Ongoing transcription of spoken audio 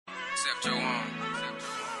Except your own.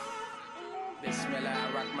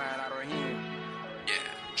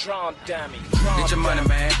 Drum dummy. Get your money,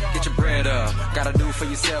 man. Get your bread up. Gotta do it for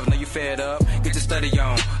yourself. Know you fed up. Get your study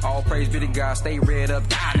on. All praise be to God. Stay read up.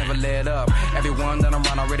 Die, never let up. Everyone that I'm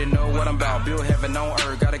around already know what I'm about. Build heaven on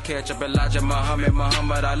earth. Gotta catch up. Elijah,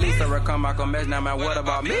 Muhammad Ali, Farrakhan, Malcolm X. Now, man, what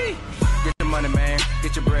about me? Get your money, man.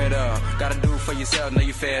 Get your bread up. Gotta do it for yourself. Know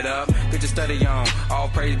you fed up. Get your study on. All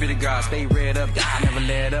praise be to God. Stay read up. Die, never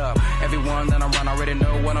let up. Everyone that I'm around already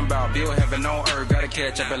know what I'm about. Build heaven on earth. Gotta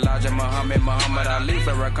catch up. Elijah, Muhammad Ali,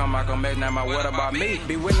 Farrakhan, Malcolm X. Now, man, what about me?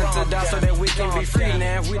 Be willing to die so that we can be free.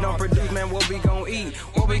 Now, if we don't produce, man, what we gon' eat?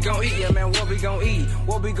 What we gon' eat? Yeah, man, what we gon' eat?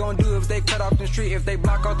 What we gon' do if they cut off the street? If they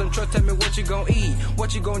block off them trucks, tell me what you gon' eat?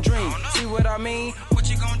 What you gon' drink? See what I mean? What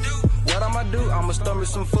you gon' do? What I'ma do? I'ma stomach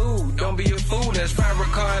some food. Don't be a fool. That's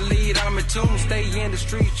Farrakhan lead. I'm in tune. Stay in the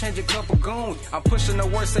streets, change a couple goons. I'm pushing the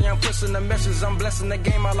word, say I'm pushing the message. I'm blessing the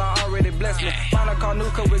game. Allah already blessed me. Find a car new,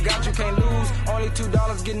 cause we got you can't lose. Only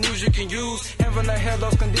 $2 get news you can use. Heaven or hell,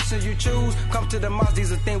 those conditions you choose. Come to the mosque,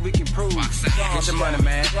 these are things we can prove. Get your money,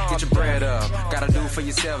 man. Get your bread up. Gotta do it for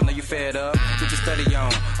yourself. Know you fed up. Get your study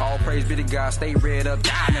on. All praise be to God. Stay read up.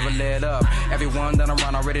 Die, never let up. Everyone that I'm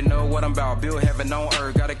around already know what I'm about. Build heaven on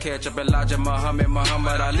earth. Gotta catch up. Elijah,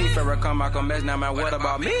 Muhammad Ali, Farrakhan, Malcolm X. Now, man, what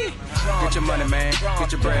about me? Get your money, man.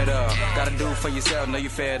 Get your bread up. Gotta do it for yourself. Know you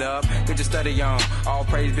fed up. Get your study on. All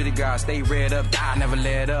praise be to God. Stay read up. Die, never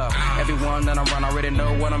let up. Everyone that I'm around already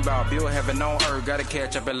know what I'm about. Build heaven on earth. Gotta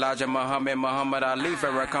catch up. Elijah, Muhammad Ali,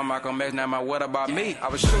 Farrakhan, Malcolm X. Now, man, what about me? I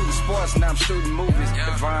was shooting sports, now I'm shooting movies.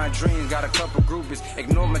 Divine dreams, got a couple groupies.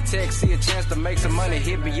 Ignore my text, see a chance to make some money.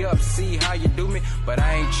 Hit me up, see how you do me. But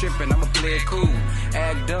I ain't tripping, I'ma play it cool.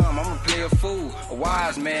 Act dumb, I'ma play a fool. A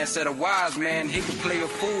wise man said a wise man, he can play a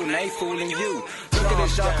fool and ain't fooling you. Look at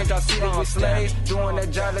this, y'all, can't y'all see that we slaves? Doing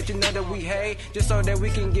that job, let you know that we hate. Just so that we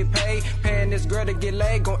can get paid. Paying this girl to get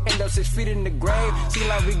laid, gon' end up 6 feet in the grave. See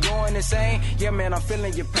like we going insane? Yeah, man, I'm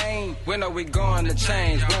feeling your pain. When are we going to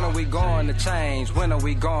change? When are we going to change? When are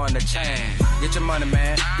we going to change? Get your money,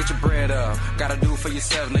 man. Get your bread up. Gotta do it for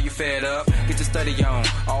yourself. Know you fed up. Get your study on.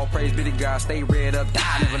 All praise be to God. Stay read up.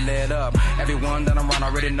 Die, never let up. Everyone that I'm around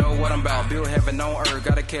already know what I'm about. Build heaven on earth.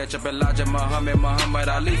 Gotta catch up. Elijah, Muhammad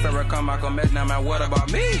Ali, Farrakhan, Malcolm X. Now, man, what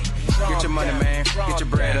about me? Get your money, man. Get your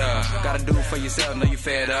bread up. Gotta do it for yourself. Know you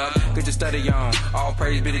fed up. Get your study on. All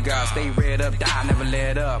praise be to God. Stay read up. Die, never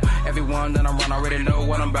let up. Everyone that I'm around already know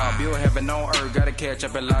what I'm about. Build heaven on earth. Gotta catch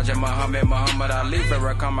up. Elijah, Muhammad Ali,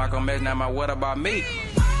 Farrakhan, Malcolm X. Now, man, what about me?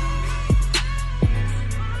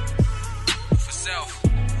 For self.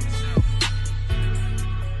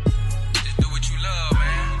 Just do what you love,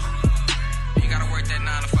 man. You gotta work that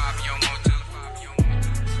 9 to 5 if you don't want to.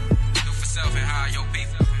 Do for self and hire your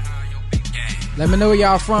people. Let me know where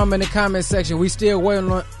y'all from in the comment section. We still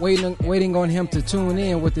waiting on him to tune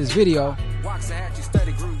in with this video. Get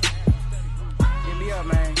me up,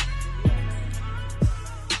 man.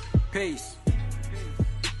 Peace.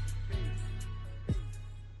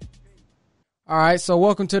 All right, so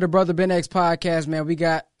welcome to the Brother Ben X podcast, man. We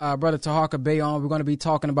got Brother Tahaka Bey on. We're going to be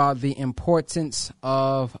talking about the importance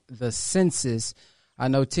of the census. I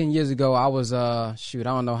know 10 years ago I was, I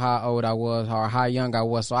don't know how old I was or how young I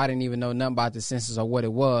was, so I didn't even know nothing about the census or what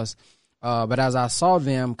it was. But as I saw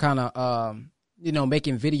them kind of,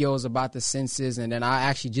 making videos about the census, and then I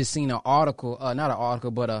actually just seen an article, not an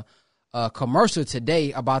article, but a commercial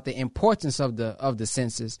today about the importance of the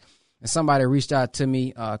census. And somebody reached out to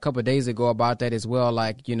me a couple of days ago about that as well.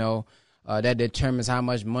 Like, that determines how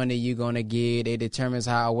much money you're going to get. It determines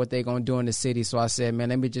what they're going to do in the city. So I said, man,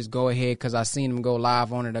 let me just go ahead, because I seen them go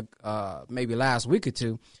live on it maybe last week or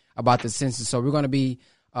two about the census. So we're going to be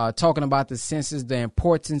talking about the census, the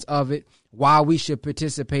importance of it, why we should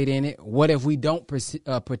participate in it, what if we don't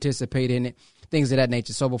participate in it, things of that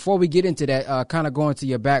nature. So before we get into that, kind of go into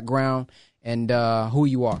your background and who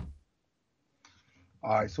you are.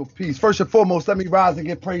 All right, so peace. First and foremost, let me rise and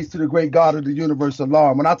give praise to the great God of the universe, Allah.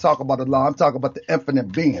 And when I talk about Allah, I'm talking about the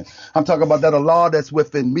infinite being. I'm talking about that Allah that's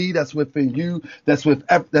within me, that's within you, that's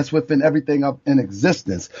within everything in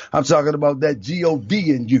existence. I'm talking about that G-O-D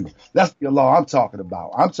in you. That's the Allah I'm talking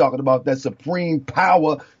about. I'm talking about that supreme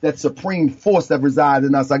power, that supreme force that resides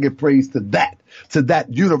in us. I give praise to that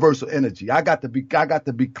universal energy. I got to be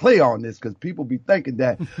clear on this, because people be thinking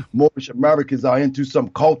that Moorish Americans are into some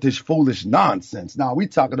cultish, foolish nonsense. Now, we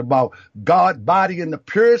talking about God body in the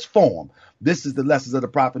purest form. This is the lessons of the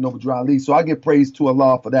Prophet Noble Drew Ali. So I give praise to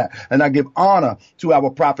Allah for that. And I give honor to our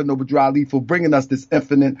Prophet Noble Drew Ali for bringing us this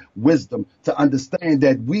infinite wisdom to understand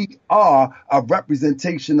that we are a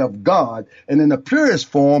representation of God. And in the purest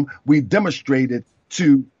form, we demonstrate it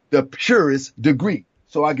to the purest degree.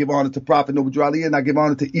 So I give honor to Prophet Noble Drew Ali, and I give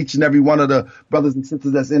honor to each and every one of the brothers and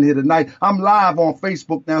sisters that's in here tonight. I'm live on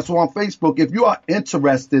Facebook now. So on Facebook, if you are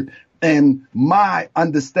interested in my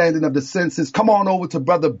understanding of the senses, come on over to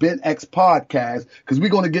Brother Ben X Podcast, because we're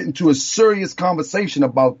going to get into a serious conversation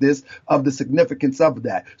about this, of the significance of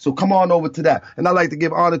that. So come on over to that. And I'd like to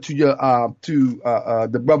give honor to your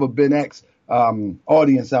the Brother Ben X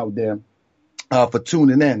audience out there for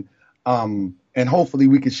tuning in. And hopefully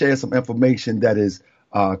we can share some information that is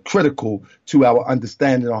critical to our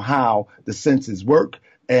understanding on how the senses work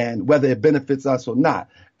and whether it benefits us or not.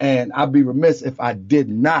 And I'd be remiss if I did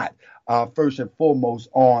not, first and foremost,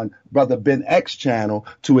 on Brother Ben X channel,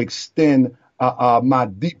 to extend my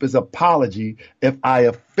deepest apology if I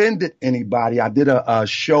offended anybody. I did a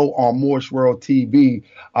show on Moorish World TV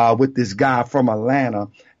with this guy from Atlanta,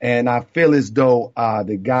 and I feel as though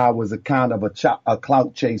the guy was a kind of a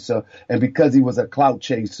clout chaser, and because he was a clout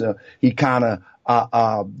chaser, he kind of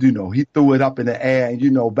he threw it up in the air.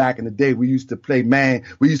 And, back in the day, we used to play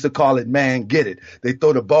we used to call it man, get it. They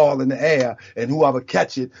throw the ball in the air, and whoever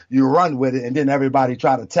catch it, you run with it, and then everybody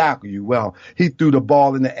try to tackle you. Well, he threw the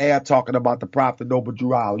ball in the air talking about the Prophet Noble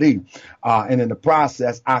Drew Ali. And in the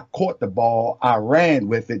process, I caught the ball. I ran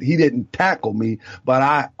with it. He didn't tackle me, but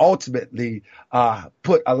I ultimately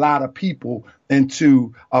put a lot of people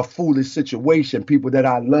into a foolish situation, people that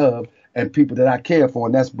I love and people that I care for,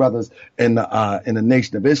 and that's brothers in the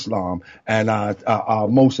Nation of Islam. And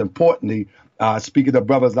most importantly, speaking of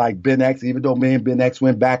brothers like Ben X, even though me and Ben X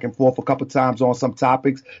went back and forth a couple times on some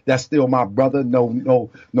topics, that's still my brother. No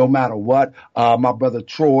matter what. My brother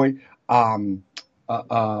Troy, my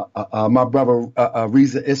brother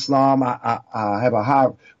Reza Islam. I have a high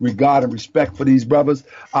regard and respect for these brothers,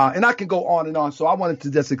 and I can go on and on. So I wanted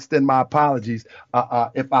to just extend my apologies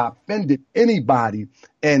if I offended anybody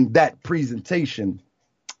in that presentation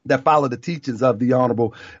that followed the teachings of the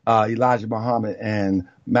Honorable Elijah Muhammad and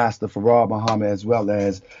Master Farad Muhammad, as well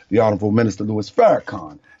as the Honorable Minister Louis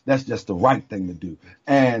Farrakhan. That's just the right thing to do.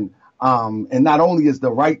 And not only is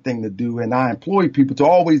the right thing to do, and I employ people to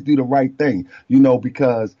always do the right thing,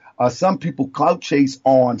 because some people clout chase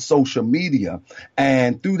on social media,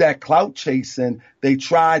 and through that clout chasing, they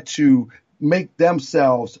try to make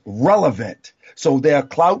themselves relevant. So they're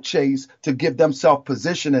clout chase to give themselves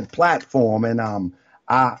position and platform. And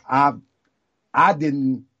I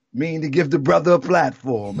didn't mean to give the brother a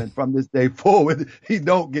platform, and from this day forward, he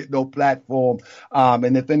don't get no platform.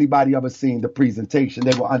 And if anybody ever seen the presentation,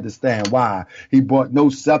 they will understand why. He brought no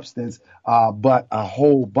substance, but a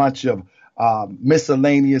whole bunch of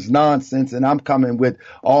miscellaneous nonsense, and I'm coming with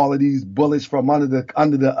all of these bullets from under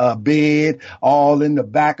the bed, all in the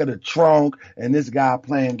back of the trunk, and this guy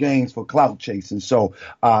playing games for clout chasing. So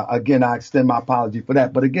again, I extend my apology for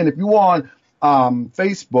that. But again, if you want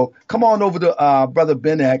Facebook, come on over to Brother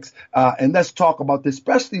Ben X, and let's talk about this,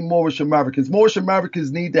 especially Moorish Americans. Moorish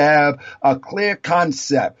Americans need to have a clear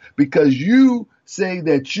concept, because you say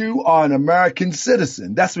that you are an American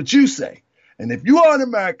citizen. That's what you say. And if you are an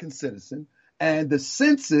American citizen and the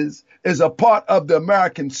census is a part of the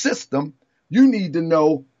American system, you need to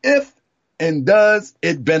know if and does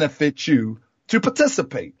it benefit you to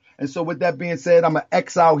participate. And so with that being said, I'm an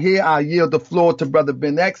X out here. I yield the floor to Brother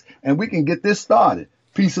Ben X, and we can get this started.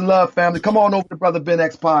 Peace and love, family. Come on over to Brother Ben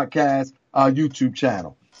X Podcast, YouTube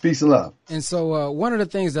channel. Peace and love. And so one of the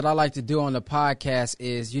things that I like to do on the podcast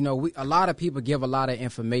is, a lot of people give a lot of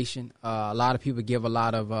information. A lot of people give a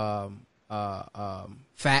lot of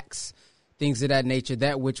facts, things of that nature,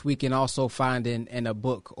 that which we can also find in a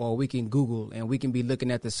book, or we can Google, and we can be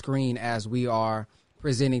looking at the screen as we are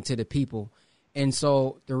presenting to the people. And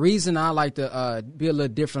so the reason I like to be a little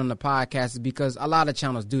different on the podcast is because a lot of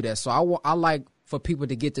channels do that. So I like for people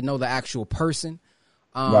to get to know the actual person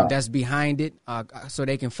Right. that's behind it, so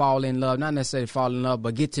they can fall in love, not necessarily fall in love,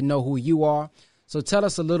 but get to know who you are. So tell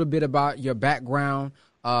us a little bit about your background.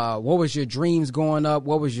 What was your dreams growing up?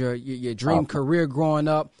 What was your dream career growing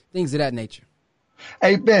up? Things of that nature.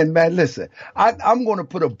 Hey, Ben, man, listen, I'm going to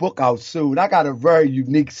put a book out soon. I got a very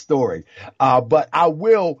unique story, but I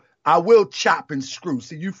will chop and screw.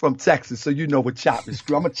 See, you from Texas, so you know what chop and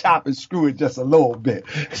screw. I'm going to chop and screw it just a little bit.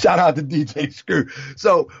 Shout out to DJ Screw.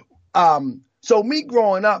 So me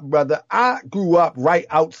growing up, brother, I grew up right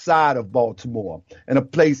outside of Baltimore in a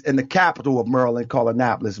place in the capital of Maryland called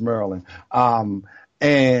Annapolis, Maryland.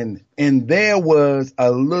 And there was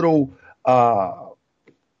a little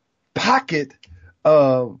pocket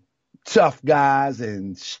of tough guys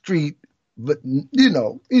and street, but you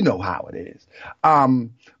know how it is.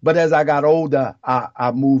 But as I got older,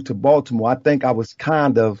 I moved to Baltimore. I think I was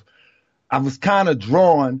kind of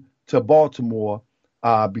drawn to Baltimore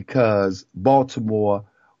because Baltimore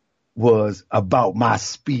was about my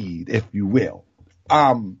speed, if you will.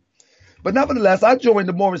 But nevertheless, I joined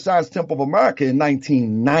the Moorish Science Temple of America in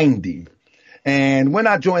 1990. And when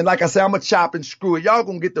I joined, like I said, I'm a chop and screw it. Y'all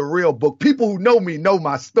gonna get the real book. People who know me know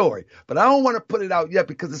my story, but I don't want to put it out yet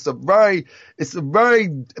because it's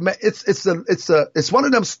one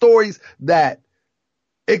of them stories that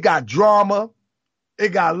it got drama, it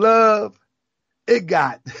got love, it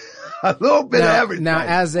got a little bit of everything. Now,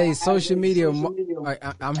 as a social media,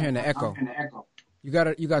 I'm hearing the echo. You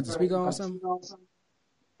got the speaker on or something?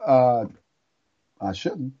 I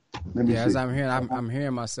shouldn't. Let me see. As I'm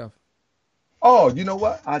hearing myself. Oh, you know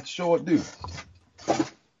what? I sure do.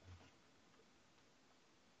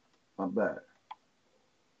 My bad.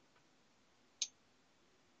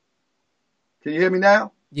 Can you hear me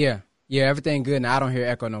now? Yeah, everything good now. I don't hear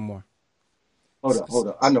echo no more. Hold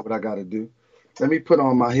up. I know what I got to do. Let me put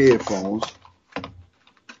on my headphones.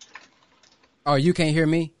 Oh, you can't hear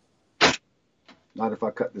me? Not if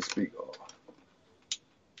I cut the speaker off.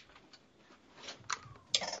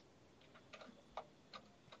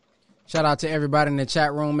 Shout out to everybody in the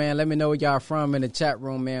chat room, man. Let me know where y'all from in the chat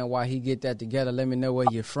room, man, while he get that together. Let me know where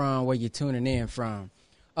you're from, where you're tuning in from.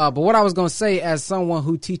 But what I was going to say, as someone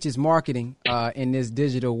who teaches marketing in this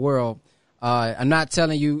digital world, I'm not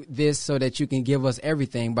telling you this so that you can give us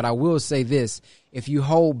everything, but I will say this. If you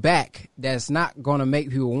hold back, that's not going to make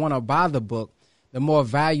people want to buy the book. The more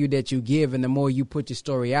value that you give and the more you put your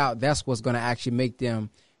story out, that's what's going to actually make them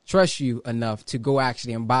trust you enough to go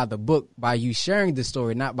actually and buy the book by you sharing the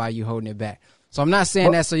story, not by you holding it back. So I'm not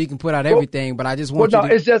saying that so you can put out everything, but I just want you to...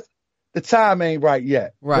 It's just the time ain't right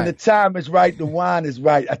yet. Right. When the time is right, the wine is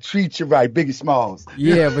right. I treat you right, Biggie Smalls.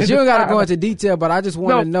 Yeah, but you don't got to go into detail, but I just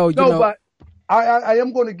want to know, but I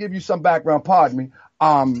am going to give you some background. Pardon me.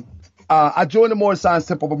 I joined the Moorish Science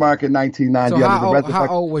Temple of America in 1990. So how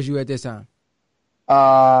old was you at this time?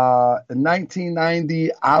 In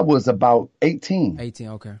 1990, I was about 18. 18,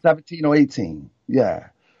 okay. 17 or 18, yeah.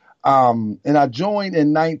 And I joined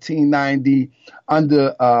in 1990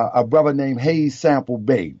 under a brother named Hayes Sample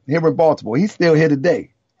Bay here in Baltimore. He's still here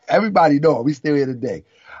today. Everybody know him. He's still here today.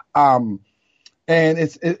 And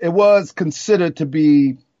it was considered to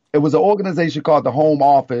be, it was an organization called the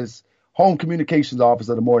Home Communications Office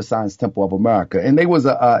of the Moorish Science Temple of America. And they was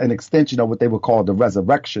an extension of what they would call the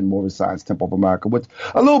Resurrection Moorish Science Temple of America, which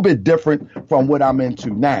a little bit different from what I'm into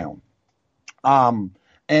now.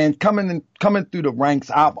 And coming through the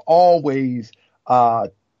ranks, I've always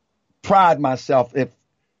pride myself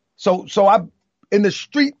so I in the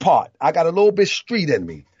street part, I got a little bit street in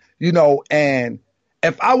me, and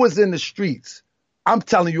if I was in the streets, I'm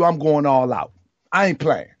telling you I'm going all out. I ain't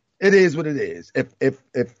playing. It is what it is. If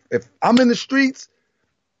I'm in the streets,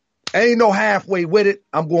 ain't no halfway with it.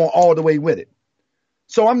 I'm going all the way with it.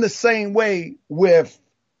 So I'm the same way with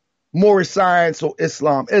Moorish science or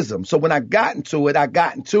Islamism. So when I got into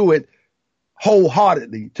it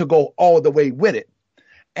wholeheartedly to go all the way with it.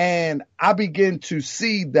 And I began to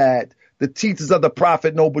see that the teachings of the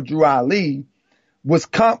Prophet Noble Drew Ali was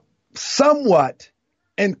somewhat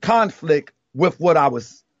in conflict with what I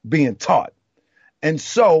was being taught. And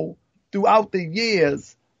so throughout the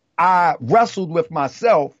years, I wrestled with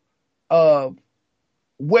myself of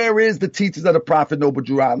where is the teachings of the Prophet Noble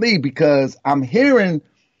Drew Ali, because I'm hearing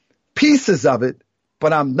pieces of it,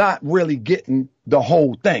 but I'm not really getting the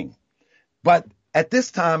whole thing. But at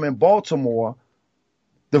this time in Baltimore,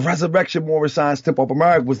 the Resurrection Moorish Science Temple of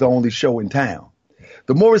America was the only show in town.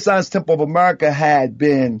 The Moorish Science Temple of America had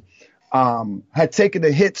taken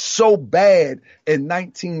a hit so bad in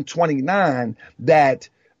 1929 that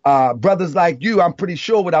brothers like you, I'm pretty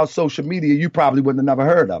sure without social media, you probably wouldn't have never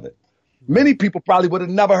heard of it. Many people probably would have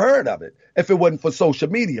never heard of it if it wasn't for social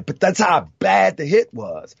media, but that's how bad the hit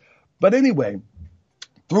was. But anyway,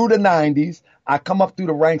 through the 90s, I come up through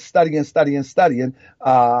the ranks studying,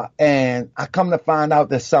 and I come to find out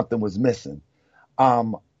that something was missing.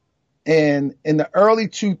 And in the early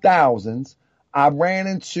 2000s, I ran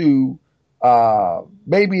into,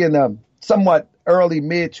 maybe in the somewhat early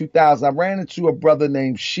mid 2000s, I ran into a brother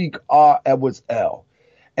named Sheikh R. Edwards L.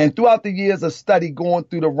 And throughout the years of study going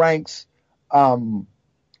through the ranks, I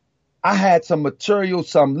had some material,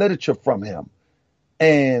 some literature from him.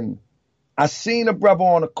 And I seen a brother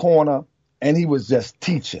on the corner and he was just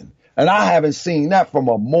teaching. And I haven't seen that from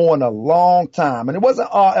in a long time. And it wasn't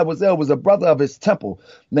R. Edwards L. It was a brother of his temple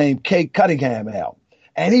named K. Cunningham L.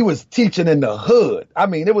 And he was teaching in the hood. I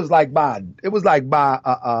mean, it was like by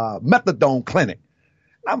a methadone clinic.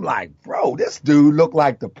 I'm like, bro, this dude looked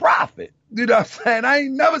like the prophet. You know what I'm saying? I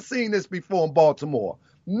ain't never seen this before in Baltimore.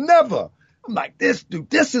 Never. I'm like, this dude,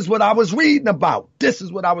 this is what I was reading about. This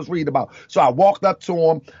is what I was reading about. So I walked up to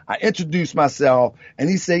him. I introduced myself, and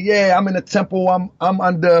he said, yeah, I'm in the temple. I'm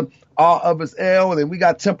under R of his L, and then we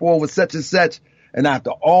got temple over such and such. And after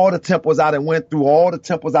all the temples I done went through, all the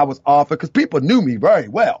temples I was offered, because people knew me very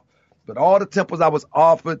well, but all the temples I was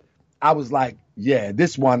offered, I was like, yeah,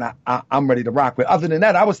 this one I'm ready to rock with. Other than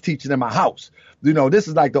that, I was teaching in my house. You know, this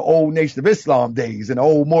is like the old Nation of Islam days and the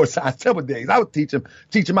old Moorish Science Temple days. I was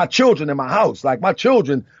teaching my children in my house. Like my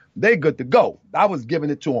children, they good to go. I was giving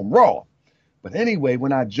it to them raw. But anyway,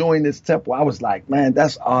 when I joined this temple, I was like, man,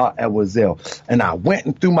 that's R. Edward Zell. And I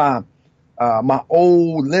went through my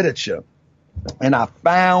old literature, and I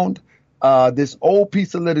found this old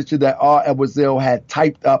piece of literature that R. Edward Zell had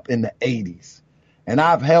typed up in the 80s. And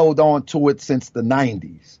I've held on to it since the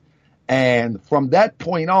 90s. And from that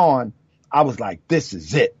point on, I was like, this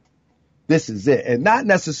is it. This is it. And not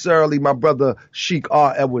necessarily my brother Sheikh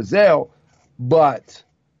R. Edward Zell, but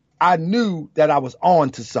I knew that I was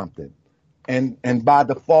on to something. And by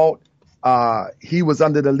default, he was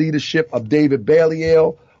under the leadership of David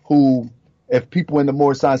Baliel, who, if people in the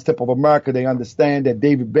Moorish Science Temple of America, they understand that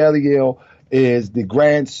David Baliel is the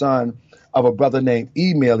grandson of a brother named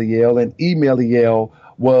Emeliel, and Emeliel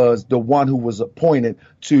was the one who was appointed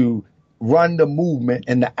to run the movement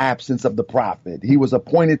in the absence of the prophet. He was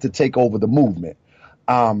appointed to take over the movement.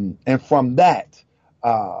 And from that,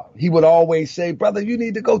 he would always say, brother, you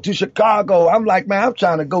need to go to Chicago. I'm like, man, I'm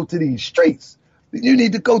trying to go to these streets. You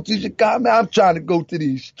need to go to Chicago. Man, I'm trying to go to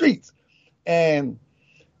these streets. And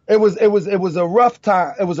it was a rough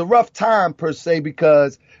time. It was a rough time per se,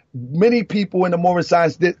 because many people in the Moorish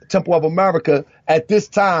Science Temple of America at this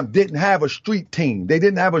time didn't have a street team. They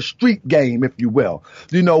didn't have a street game, if you will.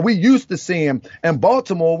 You know, we used to see them in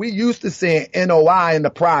Baltimore. We used to see NOI in the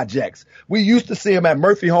projects. We used to see them at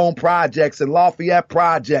Murphy Home Projects and Lafayette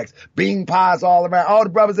Projects, bean pies all around. All the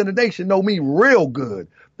brothers in the nation know me real good.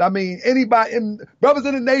 I mean, anybody in brothers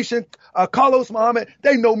in the nation, Carlos Muhammad,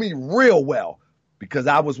 they know me real well, because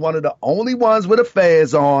I was one of the only ones with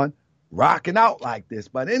affairs on, rocking out like this.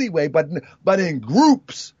 But anyway, but in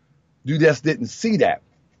groups, you just didn't see that.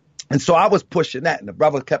 And so I was pushing that. And the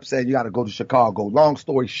brother kept saying, you got to go to Chicago. Long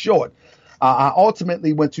story short, I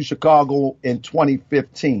ultimately went to Chicago in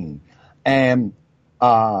 2015. And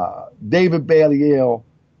David Baliel,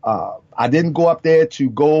 I didn't go up there to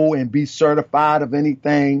go and be certified of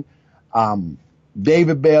anything.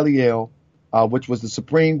 David Baliel, which was the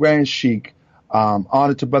Supreme Grand Sheikh,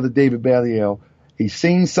 honor to Brother David Baliel, he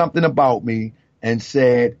seen something about me and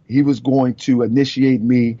said he was going to initiate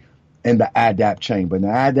me in the Adab Chamber. And the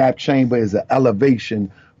Adab Chamber is an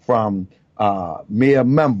elevation from mere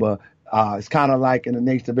member. It's kind of like in the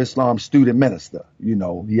Nation of Islam student minister. You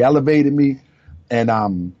know, he elevated me.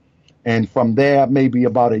 And from there, maybe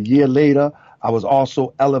about a year later, I was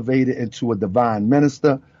also elevated into a divine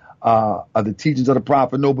minister of the teachings of the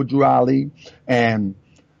Prophet Noble Drew Ali. And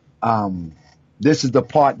this is the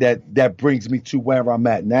part that brings me to where I'm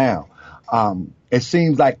at now. It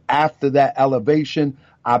seems like after that elevation,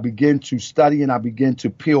 I begin to study and I begin to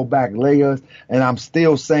peel back layers. And I'm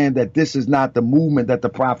still saying that this is not the movement that the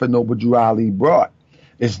Prophet Noble Drew Ali brought.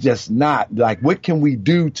 It's just not. Like, what can we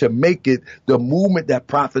do to make it the movement that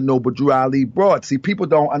Prophet Noble Drew Ali brought? See, people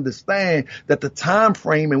don't understand that the time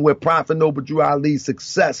frame in where Prophet Noble Drew Ali's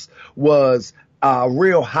success was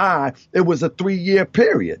real high. It was a 3-year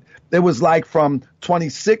period. It was like from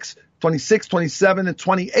 26, 27, and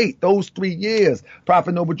 28. Those 3 years,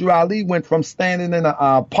 Prophet Noble Drew Ali went from standing in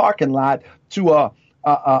a parking lot to a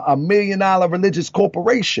 $1 million religious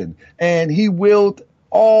corporation. And he willed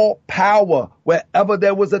all power wherever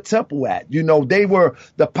there was a temple at. You know,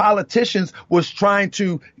 the politicians was trying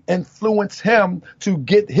to influence him to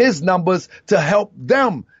get his numbers to help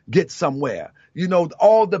them get somewhere. You know,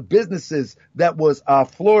 all the businesses that was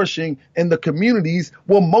flourishing in the communities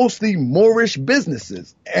were mostly Moorish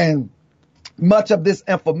businesses. And much of this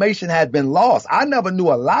information had been lost. I never knew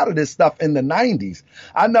a lot of this stuff in the 90s.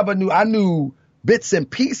 I knew bits and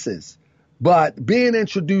pieces. But being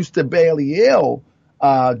introduced to Baliel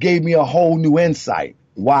gave me a whole new insight.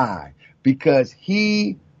 Why? Because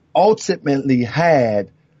he ultimately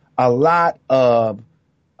had a lot of,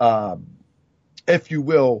 if you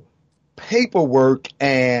will, paperwork.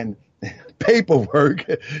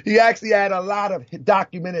 He actually had a lot of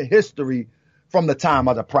documented history from the time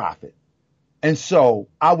of the prophet. And so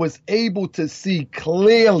I was able to see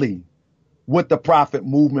clearly what the prophet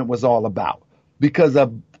movement was all about because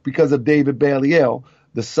of David Baliel.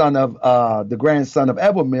 the grandson of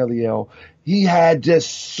Edward Belial, he had just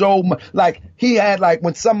so much,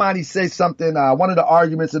 when somebody says something, one of the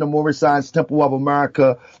arguments in the Moorish Science Temple of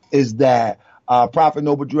America is that Prophet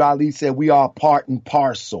Noble Drew Ali said we are part and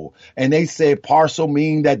parcel. And they said parcel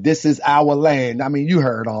mean that this is our land. I mean, you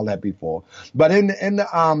heard all that before. But in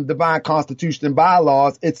the Divine Constitution and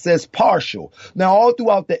bylaws, it says partial. Now, all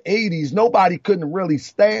throughout the 80s, nobody couldn't really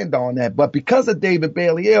stand on that. But because of David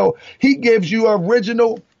Belial, he gives you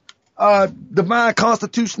original Divine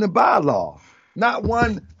Constitution and bylaw, not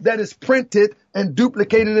one that is printed and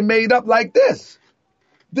duplicated and made up like this.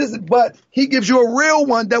 But he gives you a real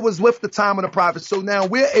one that was with the time of the prophet. So now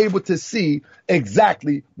we're able to see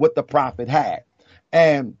exactly what the prophet had.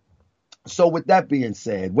 And so with that being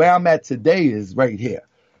said, where I'm at today is right here.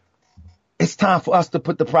 It's time for us to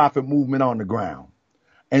put the prophet movement on the ground.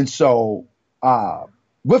 And so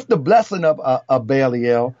with the blessing of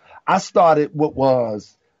Belial, I started what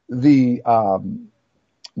was the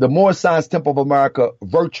Moorish Science Temple of America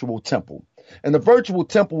virtual temple. And the virtual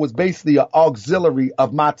temple was basically an auxiliary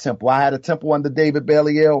of my temple. I had a temple under David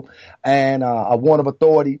Belial and a Ward of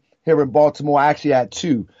Authority here in Baltimore. I actually had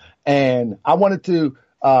two. And I wanted to,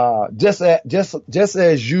 just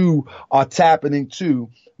as you are tapping into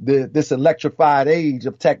this electrified age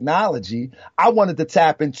of technology, I wanted to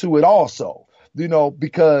tap into it also,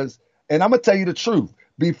 because, and I'm going to tell you the truth,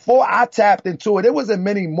 before I tapped into it, it wasn't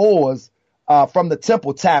many Moors from the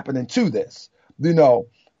temple tapping into this,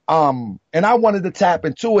 and I wanted to tap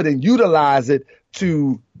into it and utilize it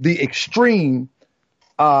to the extreme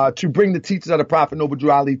to bring the teachings of the Prophet Noble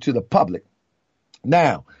Drew Ali to the public.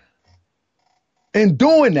 Now, in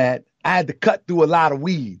doing that, I had to cut through a lot of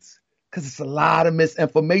weeds because it's a lot of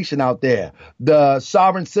misinformation out there. The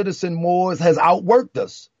sovereign citizen Moors has outworked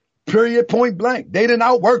us, period, point blank. They didn't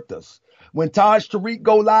outwork us. When Taj Tariq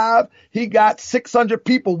go live, he got 600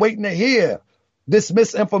 people waiting to hear this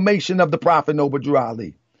misinformation of the Prophet Noble Drew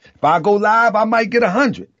Ali. If I go live, I might get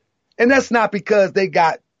 100. And that's not because they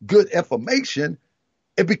got good information.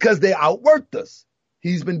 It's because they outworked us.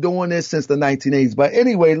 He's been doing this since the 1980s. But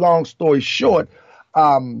anyway, long story short,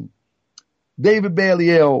 David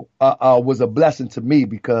Belial was a blessing to me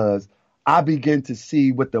because I began to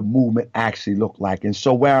see what the movement actually looked like. And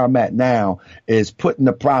so where I'm at now is putting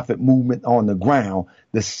the prophet movement on the ground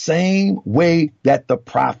the same way that the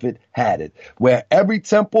prophet had it, where every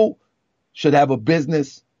temple should have a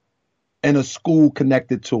business and a school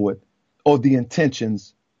connected to it, or the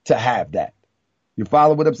intentions to have that. You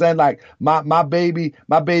follow what I'm saying? Like my baby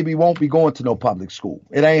won't be going to no public school.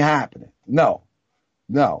 It ain't happening. No.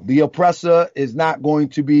 The oppressor is not going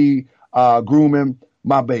to be grooming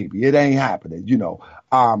my baby. It ain't happening.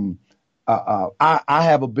 I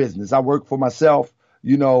have a business. I work for myself,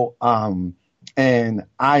 and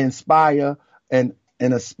I inspire and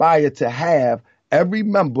aspire to have every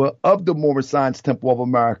member of the Moorish Science Temple of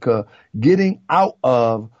America getting out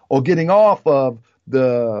of or getting off of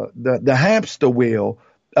the hamster wheel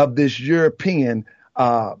of this European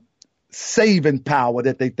saving power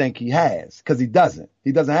that they think he has, because he doesn't.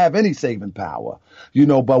 He doesn't have any saving power,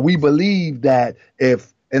 but we believe that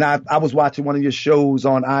I was watching one of your shows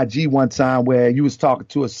on IG one time where you was talking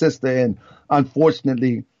to a sister, and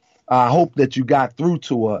unfortunately, I hope that you got through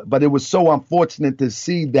to her, but it was so unfortunate to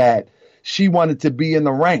see that she wanted to be in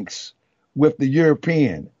the ranks with the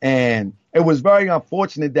European. And it was very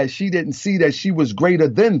unfortunate that she didn't see that she was greater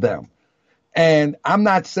than them. And I'm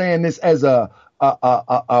not saying this as a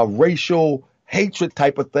racial hatred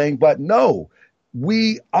type of thing, but no,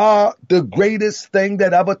 we are the greatest thing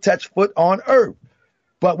that ever touched foot on earth.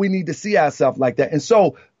 But we need to see ourselves like that. And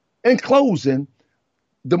so in closing,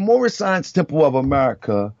 the Moorish Science Temple of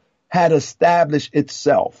America had established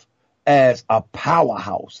itself as a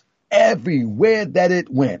powerhouse everywhere that it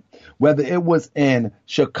went, whether it was in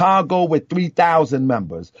Chicago with 3,000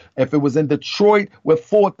 members, if it was in Detroit with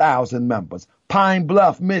 4,000 members, Pine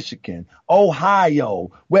Bluff, Michigan, Ohio,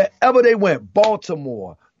 wherever they went,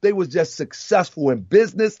 Baltimore, they was just successful in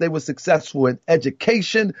business. They were successful in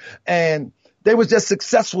education, and they was just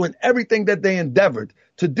successful in everything that they endeavored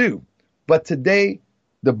to do. But today,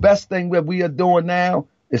 the best thing that we are doing now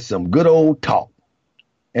is some good old talk.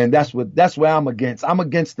 And that's where I'm against. I'm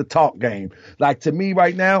against the talk game. Like, to me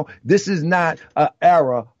right now, this is not an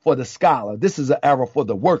era for the scholar. This is an era for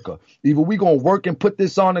the worker. Either we going to work and put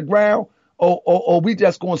this on the ground, or we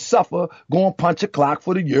just going to suffer, go and punch a clock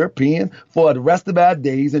for the European for the rest of our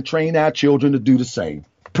days and train our children to do the same,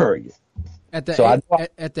 period. At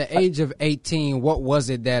the age of 18, what was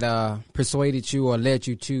it that persuaded you or led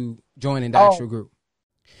you to joining the actual group?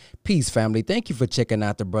 Peace, family. Thank you for checking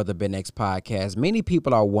out the Brother Ben X podcast. Many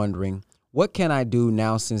people are wondering, What can I do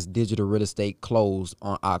now since digital real estate closed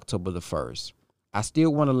on October the 1st? I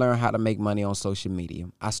still want to learn how to make money on social media.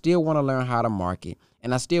 I still want to learn how to market,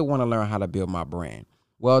 and I still want to learn how to build my brand.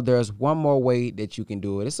 Well, there's one more way that you can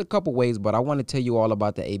do it. It's a couple ways, but I want to tell you all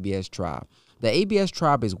about the ABS Tribe. The ABS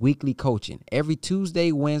Tribe is weekly coaching every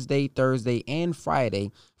Tuesday, Wednesday, Thursday, and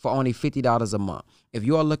Friday for only $50 a month. If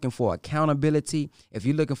you are looking for accountability, if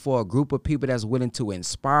you're looking for a group of people that's willing to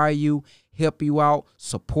inspire you, help you out,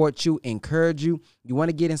 support you, encourage you, you want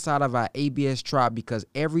to get inside of our ABS Tribe, because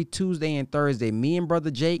every Tuesday and Thursday, me and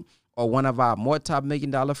Brother Jake or one of our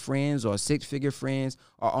multi-million-dollar friends or six-figure friends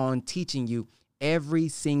are on teaching you every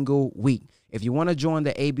single week. If you want to join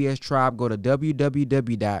the ABS Tribe, go to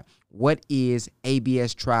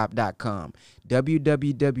www.whatisaBStribe.com.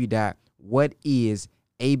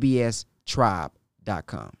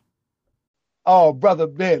 www.whatisaBStribe.com. Oh, Brother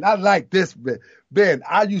Ben, I like this, Ben. Ben,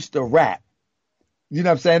 I used to rap. You know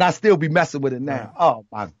what I'm saying? I still be messing with it now. Oh,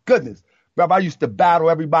 my goodness. Brother, I used to battle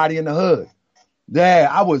everybody in the hood. Yeah,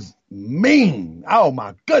 I was mean. Oh,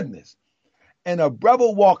 my goodness. And a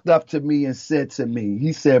brother walked up to me and said to me,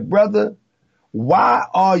 he said, brother, why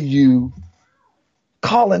are you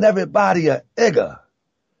calling everybody a nigger?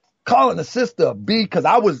 Calling a sister a B? Because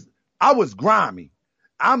I was grimy.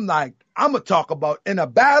 I'm like, I'm going to talk about in a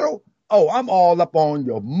battle. Oh, I'm all up on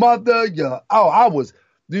your mother. I was,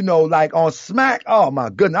 like on smack. Oh,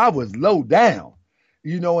 my goodness. I was low down,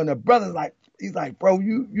 and the brother's like, he's like, bro,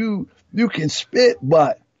 you can spit,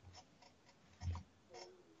 but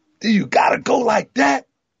do you got to go like that?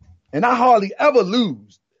 And I hardly ever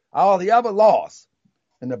lose. I hardly ever lost.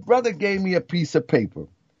 And the brother gave me a piece of paper.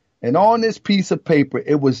 And on this piece of paper,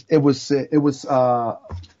 the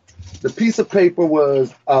piece of paper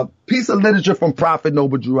was a piece of literature from Prophet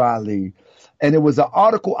Noble Drew Ali. And it was an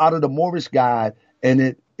article out of the Moorish Guide.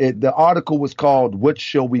 And the article was called, What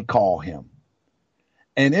Shall We Call Him?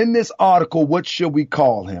 And in this article, What Shall We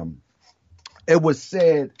Call Him? It was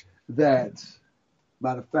said that,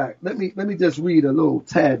 matter of fact, let me just read a little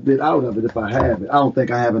tad bit out of it if I have it. I don't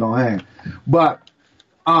think I have it on hand. But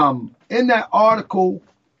in that article,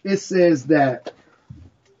 it says that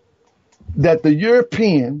the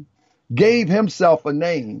European gave himself a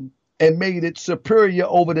name and made it superior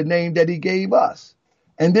over the name that he gave us.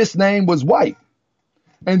 And this name was white.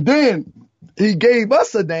 And then he gave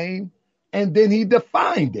us a name, and then he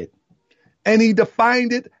defined it. And he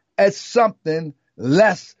defined it as something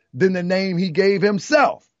less than the name he gave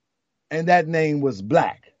himself. And that name was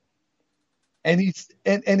black. And he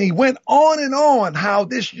went on and on how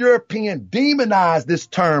this European demonized this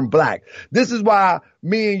term black. This is why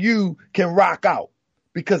me and you can rock out,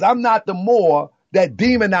 because I'm not the Moor that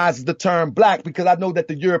demonizes the term black, because I know that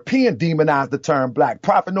the European demonized the term black.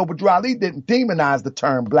 Prophet Noble Drew Ali didn't demonize the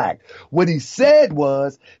term black. What he said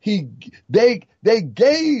was they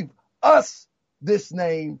gave us this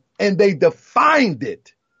name and they defined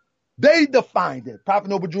it. They defined it. Prophet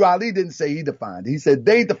Noble Drew Ali didn't say he defined it. He said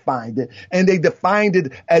they defined it, and they defined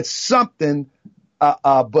it as something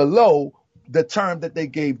below the term that they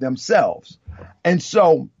gave themselves. And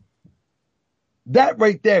so that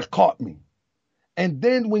right there caught me. And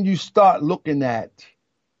then when you start looking at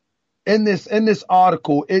in this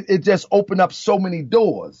article, it just opened up so many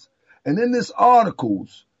doors. And in this article,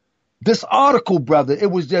 brother,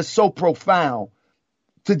 it was just so profound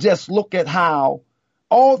to just look at how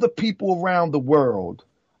all the people around the world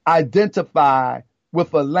identify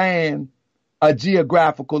with a land, a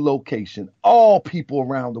geographical location. All people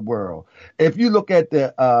around the world. If you look at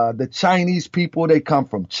the Chinese people, they come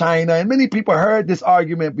from China, and many people heard this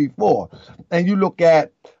argument before. And you look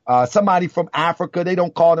at somebody from Africa, they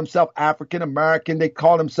don't call themselves African American. They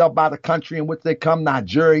call themselves by the country in which they come,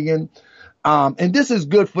 Nigerian. And this is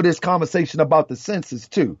good for this conversation about the census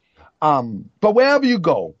too. But wherever you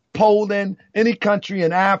go, Poland, any country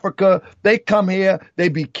in Africa, they come here, they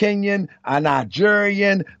be Kenyan,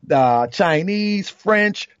 Nigerian, Chinese,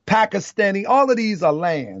 French, Pakistani, all of these are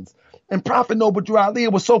lands. And Prophet Noble Drew Ali,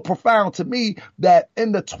 it was so profound to me that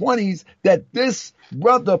in the 20s that this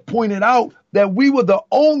brother pointed out that we were the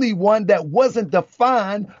only one that wasn't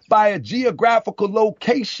defined by a geographical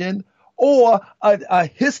location or a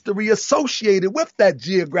history associated with that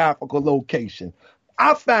geographical location.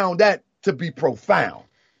 I found that to be profound.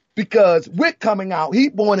 Because we're coming out, he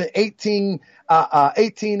born in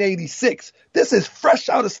 1886. This is fresh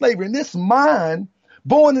out of slavery. And this mind,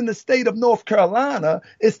 born in the state of North Carolina,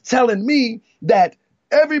 is telling me that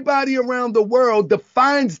everybody around the world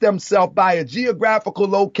defines themselves by a geographical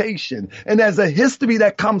location. And there's a history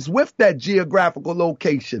that comes with that geographical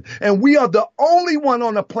location. And we are the only one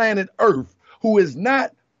on the planet Earth who is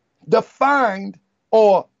not defined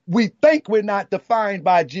or we think we're not defined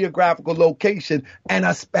by geographical location and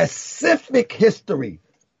a specific history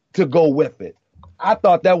to go with it. I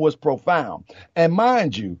thought that was profound. And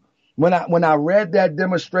mind you, when I read that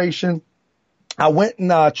demonstration, I went and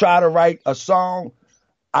tried to write a song.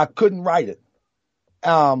 I couldn't write it.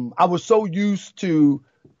 I was so used to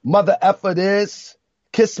mother effer this,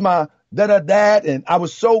 kiss my dad, and I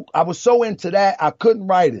was so into that I couldn't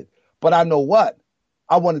write it. But I know what?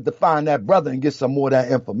 I wanted to find that brother and get some more of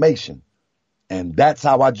that information. And that's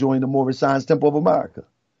how I joined the Moorish Science Temple of America.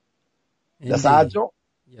 Indeed. That's how I joined.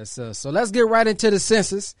 Yes, sir. So let's get right into the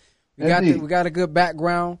census. We got a good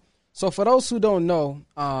background. So for those who don't know,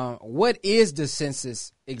 what is the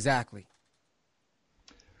census exactly?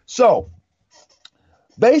 So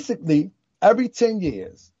basically, every 10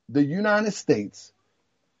 years, the United States,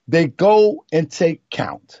 they go and take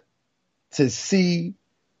count to see,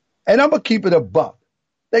 and I'm going to keep it a buck.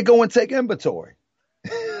 They go and take inventory.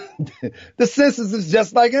 The census is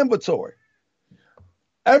just like inventory.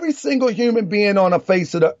 Every single human being on the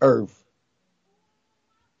face of the earth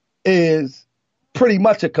is pretty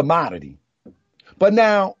much a commodity. But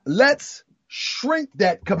now let's shrink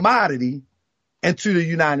that commodity into the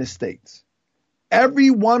United States.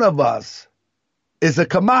 Every one of us is a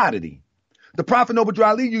commodity. The Prophet Noble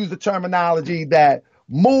Ali used the terminology that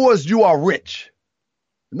Moors, you are rich.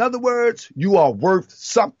 In other words, you are worth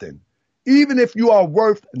something. Even if you are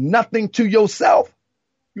worth nothing to yourself,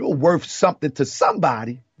 you're worth something to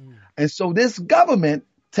somebody. And so this government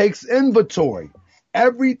takes inventory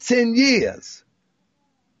every 10 years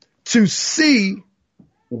to see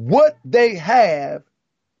what they have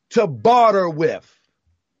to barter with.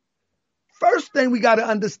 First thing we got to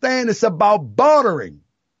understand is about bartering.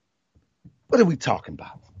 What are we talking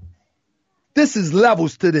about? This is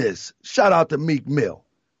levels to this. Shout out to Meek Mill.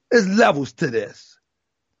 There's levels to this.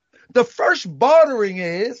 The first bartering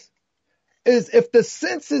is if the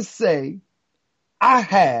census say, I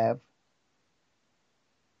have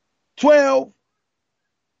 12,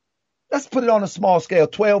 let's put it on a small scale,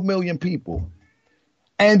 12 million people.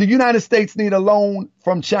 And the United States need a loan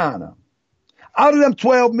from China. Out of them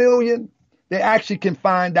 12 million, they actually can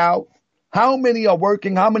find out how many are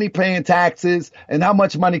working, how many paying taxes, and how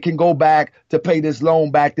much money can go back to pay this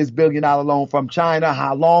loan back, this $1 billion loan from China,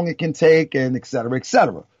 how long it can take, and et cetera, et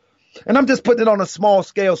cetera. And I'm just putting it on a small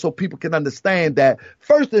scale so people can understand that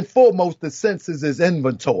first and foremost, the census is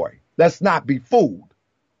inventory. Let's not be fooled.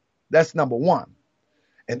 That's number one.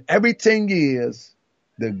 And every 10 years,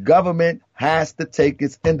 the government has to take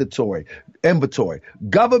its inventory.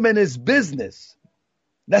 Government is business.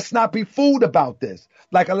 Let's not be fooled about this.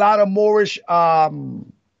 Like a lot of Moorish,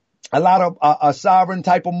 sovereign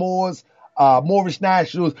type of Moors, Moorish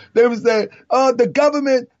nationals, they would say, the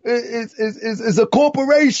government is a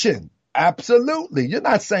corporation. Absolutely. You're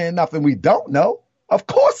not saying nothing we don't know. Of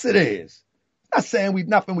course it is. Not saying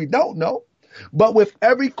nothing we don't know. But with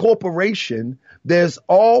every corporation, there's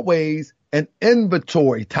always an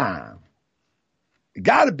inventory time. It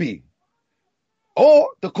gotta be. Or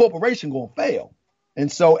the corporation gonna fail. And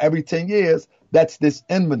so every 10 years, that's this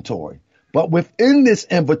inventory. But within this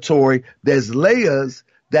inventory, there's layers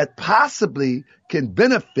that possibly can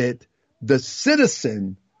benefit the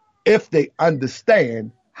citizen if they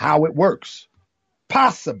understand how it works.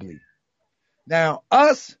 Possibly. Now,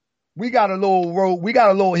 us, we got a little road, we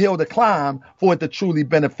got a little hill to climb for it to truly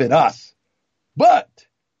benefit us. But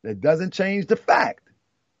that doesn't change the fact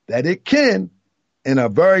that it can in a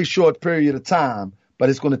very short period of time, but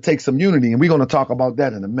it's going to take some unity, and we're going to talk about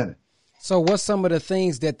that in a minute. So what's some of the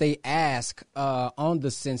things that they ask on the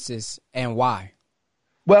census and why?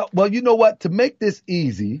 Well, you know what? To make this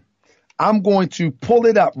easy, I'm going to pull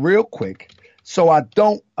it up real quick so I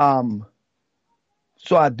do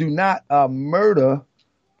not murder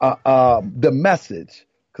the message,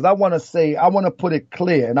 because I want to put it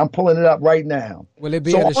clear, and I'm pulling it up right now. Will it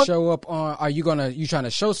be able to show up on? Are you trying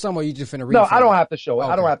to show some, or you just finna read? No, I don't have to show it.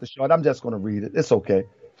 Okay. I don't have to show it. I'm just going to read it. It's okay.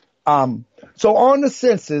 So on the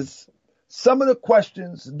census, some of the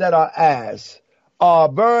questions that are asked are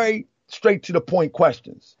very straight to the point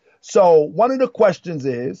questions. So one of the questions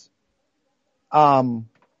is, one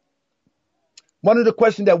of the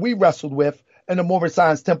questions that we wrestled with in the Moorish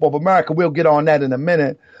Science Temple of America, we'll get on that in a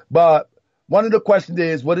minute. But one of the questions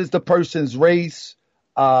is, what is the person's race?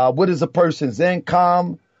 What is the person's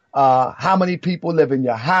income? How many people live in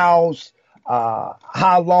your house?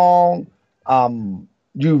 How long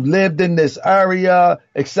you've lived in this area,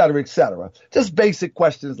 et cetera, et cetera. Just basic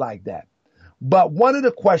questions like that. But one of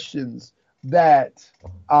the questions that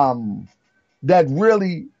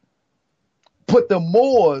really put the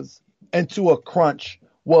Moors into a crunch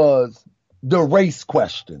was, the race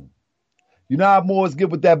question. You know how Moors get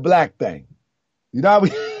with that black thing. You know how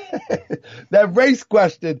we that race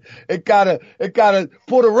question, it gotta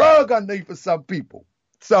put a rug underneath for some people.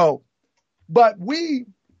 So let me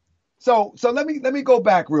go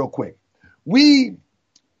back real quick. We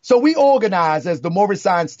organize as the Moorish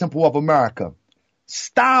Science Temple of America,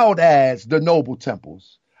 styled as the Noble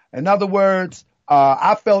Temples. In other words,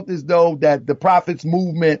 I felt as though that the Prophet's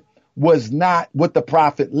movement was not what the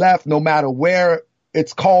Prophet left, no matter where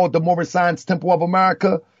it's called the Moorish Science Temple of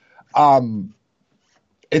America.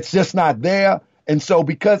 It's just not there. And so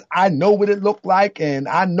because I know what it looked like and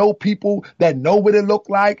I know people that know what it looked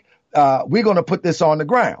like, we're going to put this on the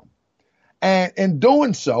ground. And in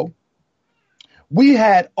doing so, we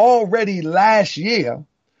had already last year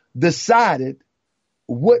decided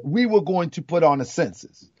what we were going to put on the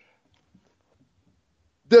census.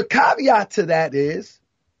 The caveat to that is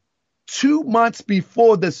 2 months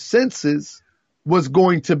before the census was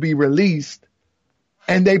going to be released,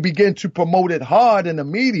 and they began to promote it hard in the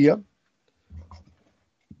media,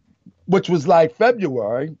 which was like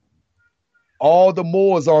February, all the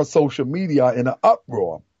Moors on social media are in an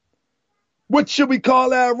uproar. What should we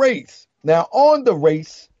call our race? Now, on the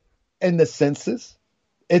race in the census,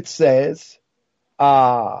 it says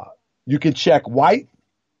you can check white,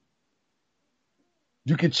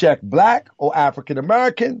 you can check black or African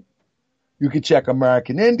American, you can check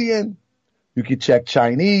American Indian, you can check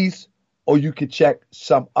Chinese, or you can check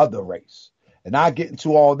some other race. And I'll get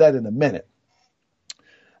into all that in a minute.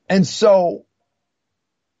 And so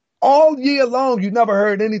all year long, you never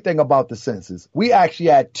heard anything about the census. We actually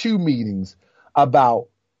had 2 meetings about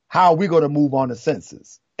how we're going to move on the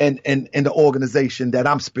census and the organization that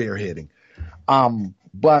I'm spearheading.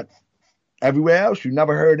 But everywhere else, you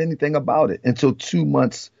never heard anything about it until 2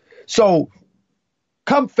 months. So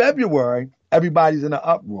come February, everybody's in an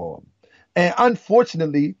uproar. And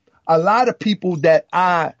unfortunately, a lot of people that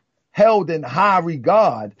I held in high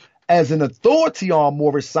regard as an authority on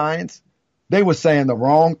Moorish science, they were saying the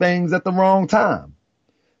wrong things at the wrong time.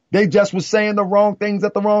 They just were saying the wrong things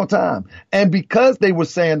at the wrong time. And because they were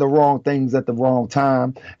saying the wrong things at the wrong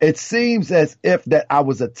time, it seems as if that I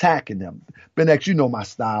was attacking them. Ben X, you know my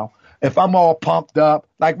style. If I'm all pumped up,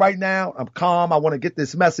 like right now, I'm calm. I want to get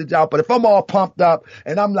this message out. But if I'm all pumped up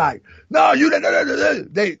and I'm like, no,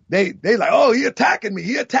 they like, oh, he attacking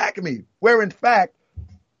me. Where in fact,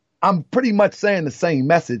 I'm pretty much saying the same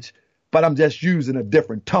message, but I'm just using a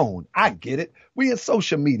different tone. I get it. We in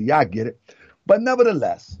social media. I get it. But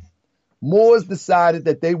nevertheless, Moors decided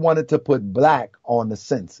that they wanted to put black on the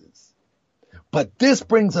census. But this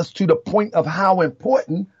brings us to the point of how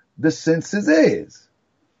important the census is.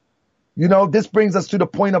 You know, this brings us to the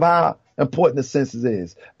point of how important the census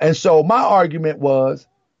is. And so my argument was,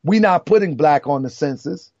 we're not putting black on the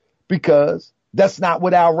census because that's not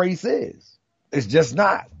what our race is. It's just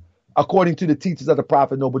not, according to the teachers of the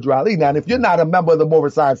Prophet Noble Drew Ali. Now, and if you're not a member of the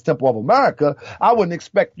Moorish Science Temple of America, I wouldn't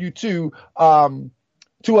expect you to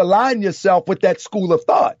align yourself with that school of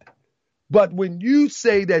thought. But when you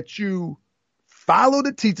say that you follow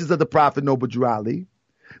the teachers of the Prophet Noble Drew Ali,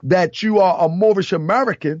 that you are a Moorish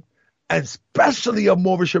American, and especially a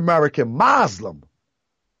Moorish American Muslim,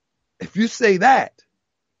 if you say that,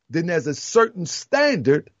 then there's a certain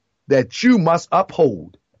standard that you must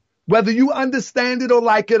uphold. Whether you understand it or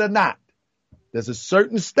like it or not, there's a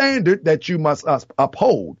certain standard that you must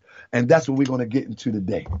uphold. And that's what we're going to get into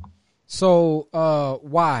today. So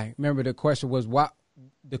why? Remember, the question was why,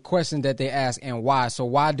 the question that they ask, and why. So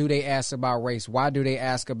why do they ask about race? Why do they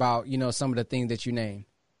ask about, some of the things that you named?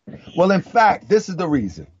 Well, in fact, this is the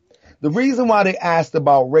reason. The reason why they asked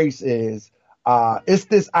about race is it's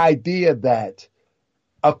this idea that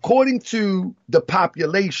according to the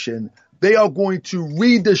population, they are going to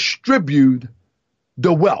redistribute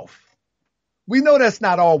the wealth. We know that's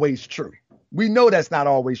not always true.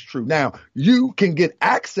 Now, you can get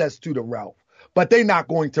access to the wealth, but they're not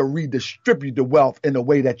going to redistribute the wealth in the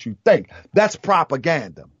way that you think. That's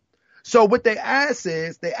propaganda. So what they ask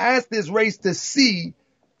is, they ask this race to see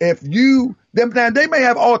if they may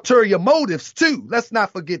have ulterior motives too. Let's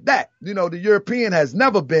not forget that. The European has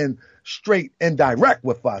never been straight and direct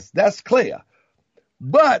with us. That's clear.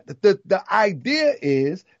 But the idea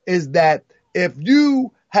is that if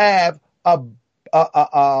you have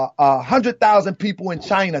 100,000 people in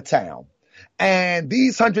Chinatown, and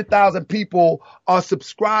these 100,000 people are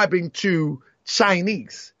subscribing to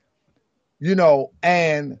Chinese,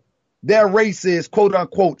 and their race is quote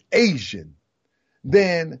unquote Asian,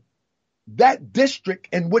 then that district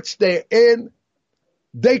in which they're in,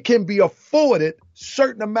 they can be afforded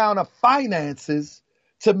certain amount of finances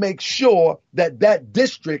to make sure that that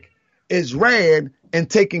district is ran and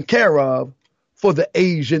taken care of for the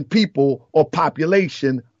Asian people or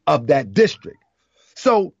population of that district.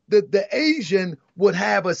 So the Asian would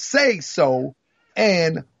have a say so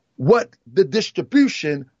in what the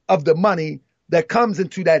distribution of the money that comes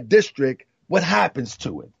into that district, what happens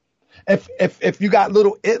to it. If you got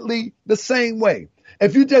little Italy, the same way.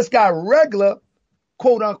 If you just got regular,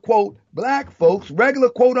 quote unquote, black folks, regular,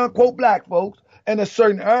 quote unquote, black folks in a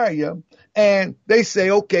certain area, and they say,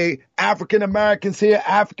 okay, African Americans here,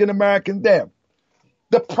 African Americans there.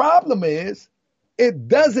 The problem is it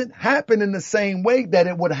doesn't happen in the same way that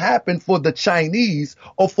it would happen for the Chinese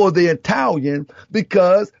or for the Italian,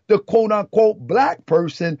 because the quote unquote black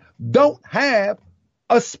person don't have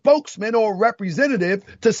a spokesman or a representative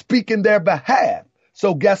to speak in their behalf.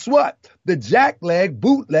 So guess what? The jackleg,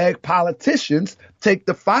 bootleg politicians take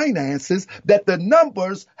the finances that the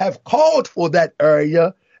numbers have called for that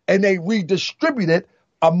area, and they redistribute it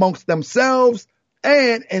amongst themselves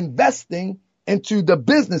and investing into the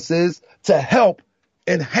businesses to help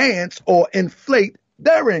enhance or inflate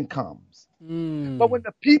their incomes. But when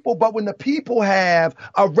the people have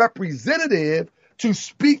a representative to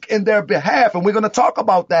speak in their behalf, and we're going to talk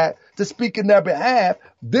about that, to speak in their behalf,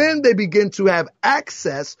 then they begin to have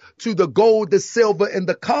access to the gold, the silver, and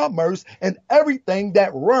the commerce and everything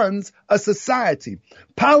that runs a society.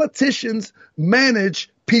 Politicians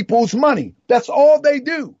manage people's money. That's all they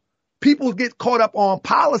do. People get caught up on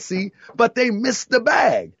policy, but they miss the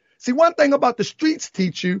bag. See, one thing about the streets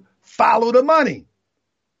teach you, follow the money.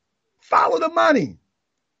 Follow the money.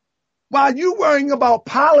 While you worrying about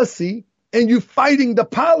policy and you fighting the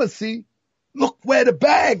policy, look where the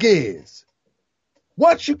bag is.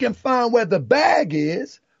 Once you can find where the bag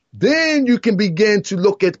is, then you can begin to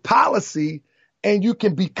look at policy and you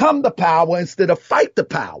can become the power instead of fight the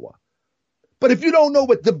power. But if you don't know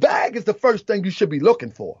what the bag is, the first thing you should be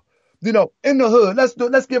looking for. You know, in the hood,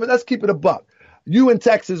 let's keep it a buck. You in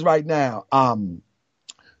Texas right now,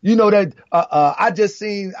 you know that I just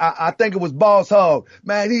seen, I think it was Boss Hog.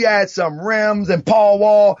 Man, he had some rims and Paul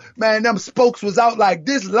Wall. Man, them spokes was out like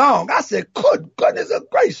this long. I said, goodness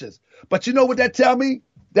gracious. But you know what that tell me?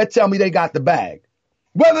 That tell me they got the bag.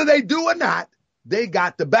 Whether they do or not, they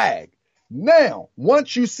got the bag. Now,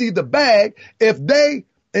 once you see the bag, if they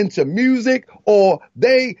into music or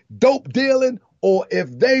they dope dealing or if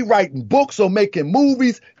they writing books or making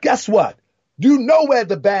movies, guess what? You know where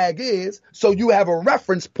the bag is, so you have a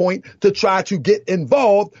reference point to try to get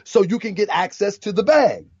involved so you can get access to the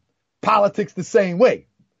bag. Politics the same way.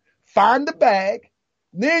 Find the bag,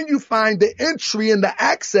 then you find the entry and the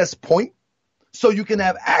access point so you can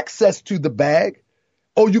have access to the bag,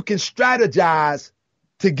 or you can strategize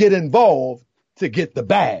to get involved to get the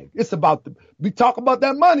bag. It's about, we talk about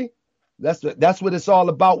that money. That's what it's all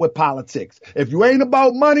about with politics. If you ain't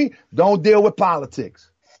about money, don't deal with politics.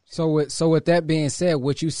 So with that being said,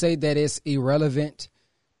 would you say that it's irrelevant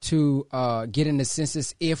to get in the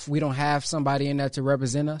census if we don't have somebody in there to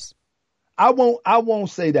represent us? I won't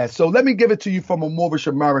say that. So let me give it to you from a Moorish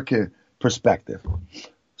American perspective.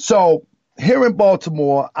 So here in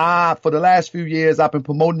Baltimore, for the last few years, I've been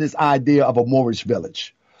promoting this idea of a Moorish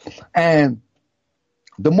village. And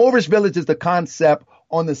the Moorish village is the concept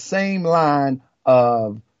on the same line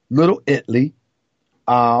of Little Italy,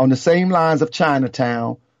 on the same lines of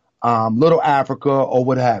Chinatown, Little Africa, or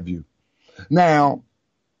what have you. Now,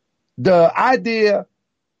 the idea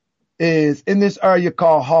is in this area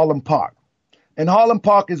called Harlem Park. And Harlem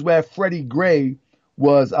Park is where Freddie Gray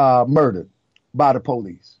was murdered by the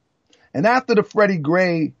police. And after the Freddie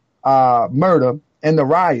Gray murder and the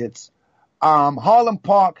riots, Harlem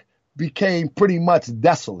Park became pretty much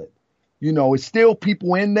desolate. You know, it's still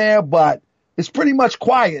people in there, but it's pretty much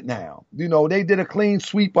quiet now. You know, they did a clean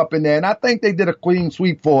sweep up in there. And I think they did a clean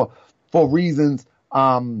sweep for reasons,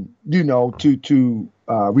 you know, to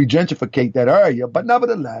regentrificate that area. But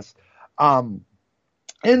nevertheless, in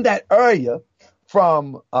that area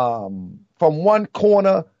from one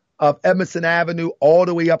corner of Emerson Avenue all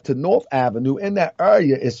the way up to North Avenue, in that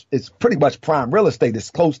area is pretty much prime real estate.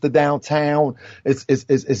 It's close to downtown.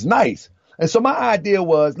 It's nice. And so my idea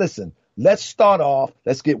was, listen, let's start off.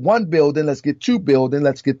 Let's get one building. Let's get two buildings.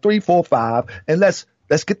 Let's get 3, 4, 5. And let's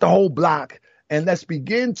get the whole block. And let's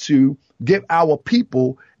begin to get our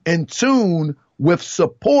people in tune with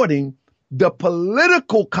supporting the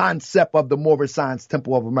political concept of the Moorish Science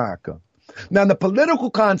Temple of America. Now, the political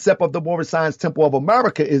concept of the Moorish Science Temple of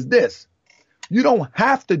America is this. You don't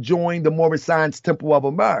have to join the Moorish Science Temple of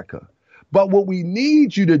America. But what we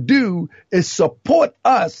need you to do is support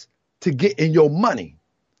us to get in your money.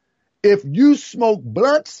 If you smoke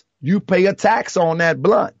blunts, you pay a tax on that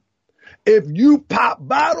blunt. If you pop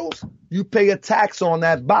bottles, you pay a tax on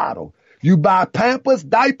that bottle. You buy Pampers,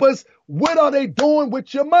 diapers. What are they doing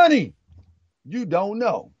with your money? You don't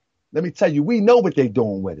know. Let me tell you, we know what they're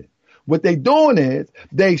doing with it. What they're doing is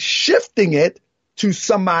they shifting it to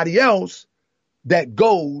somebody else that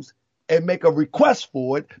goes and make a request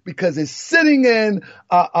for it because it's sitting in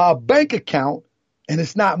a bank account and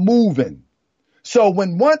it's not moving. So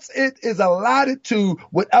once it is allotted to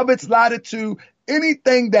whatever it's allotted to,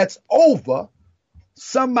 anything that's over,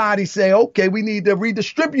 somebody say, okay, we need to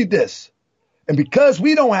redistribute this. And because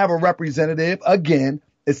we don't have a representative, again,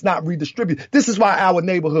 it's not redistributed. This is why our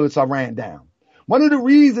neighborhoods are ran down. One of the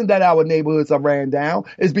reasons that our neighborhoods are ran down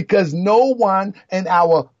is because no one in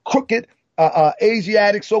our crooked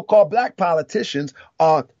Asiatic so-called black politicians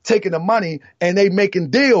are taking the money and they making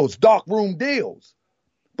deals, dark room deals.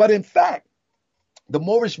 But in fact, the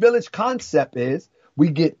Moorish Village concept is we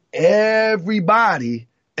get everybody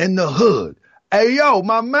in the hood. Hey, yo,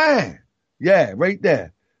 my man. Yeah, right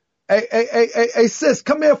there. Hey, sis,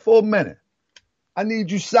 come here for a minute. I need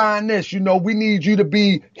you sign this. You know, we need you to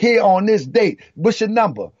be here on this date. What's your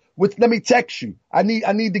number? Let me text you. I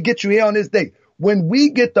need to get you here on this date. When we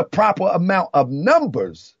get the proper amount of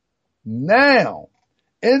numbers now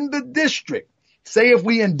in the district, say if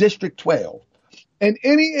we in District 12, in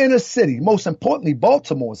any inner city, most importantly,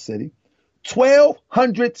 Baltimore City,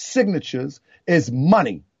 1,200 signatures is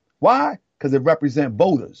money. Why? Because it represents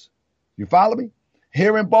voters. You follow me?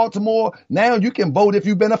 Here in Baltimore, now you can vote if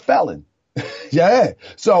you've been a felon. Yeah.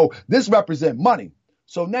 So this represents money.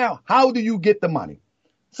 So now how do you get the money?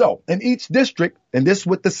 So in each district, and this is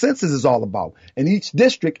what the census is all about, in each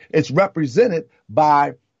district, it's represented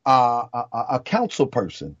by a council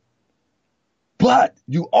person. But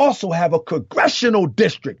you also have a congressional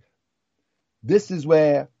district. This is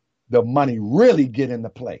where the money really get into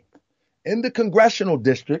play. In the congressional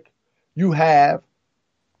district, you have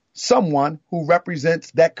someone who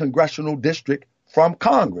represents that congressional district from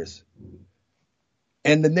Congress.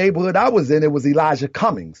 In the neighborhood I was in, it was Elijah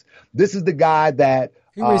Cummings. This is the guy that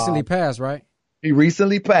he recently passed, right? He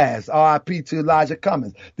recently passed. R.I.P. to Elijah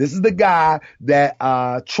Cummings. This is the guy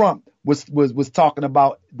that Trump was talking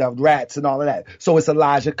about, the rats and all of that. So it's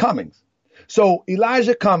Elijah Cummings. So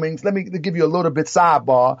Elijah Cummings, let me give you a little bit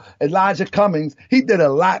sidebar. Elijah Cummings, he did a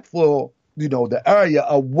lot for, the area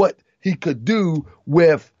of what he could do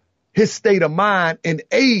with his state of mind and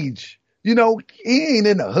age. He ain't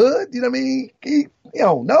in the hood. You know what I mean? He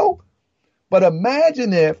don't know. But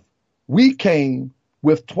imagine if we came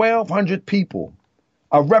with 1,200 people,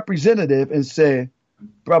 a representative, and said,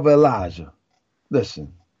 Brother Elijah,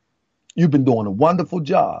 listen, you've been doing a wonderful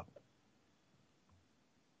job.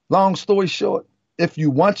 Long story short, if you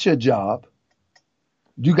want your job,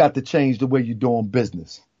 you got to change the way you're doing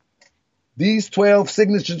business. These 12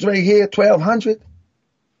 signatures right here, 1,200,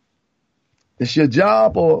 it's your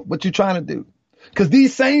job or what you trying to do? Because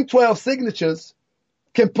these same 12 signatures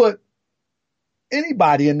can put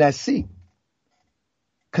anybody in that seat.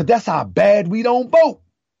 Because that's how bad we don't vote.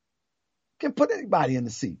 Can put anybody in the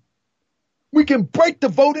seat. We can break the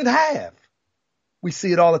vote in half. We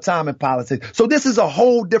see it all the time in politics. So this is a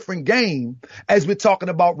whole different game as we're talking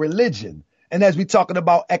about religion and as we're talking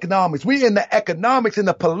about economics. We're in the economics, in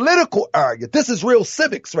the political area. This is real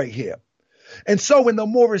civics right here. And so in the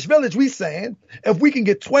Moorish Village, we saying if we can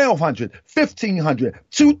get 1,200, 1,500,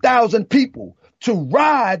 2,000 people to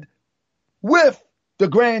ride with the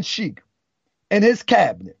Grand Sheikh and his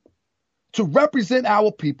cabinet to represent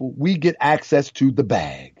our people, we get access to the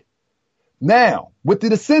bag. Now, what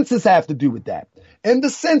did the census have to do with that? In the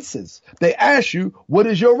census, they ask you, what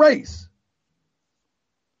is your race?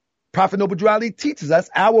 Prophet Noble Drew Ali teaches us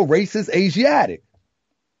our race is Asiatic.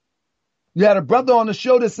 You had a brother on the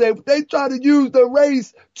show that said they try to use the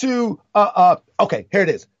race to, okay, here it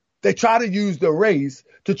is. They try to use the race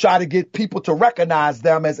to try to get people to recognize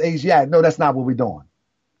them as Asiatic. No, that's not what we're doing.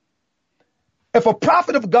 If a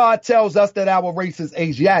prophet of God tells us that our race is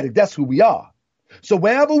Asiatic, that's who we are. So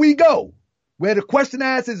wherever we go, where the question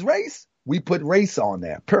asks is race, we put race on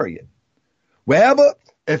there, period. Wherever,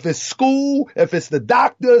 if it's school, if it's the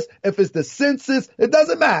doctors, if it's the census, it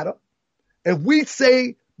doesn't matter. If we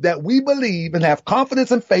say that we believe and have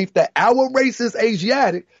confidence and faith that our race is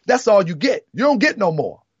Asiatic, that's all you get. You don't get no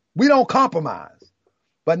more. We don't compromise.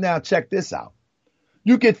 But now check this out.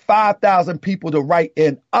 You get 5,000 people to write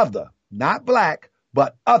in other, not black,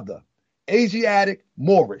 but other, Asiatic,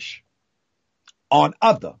 Moorish, on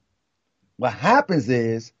other. What happens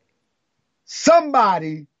is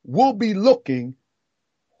somebody will be looking,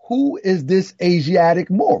 who is this Asiatic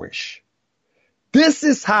Moorish? This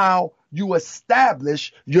is how you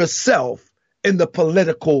establish yourself in the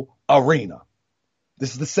political arena.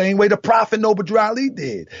 This is the same way the Prophet Noble Drew Ali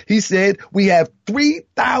did. He said, we have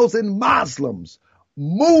 3,000 Muslims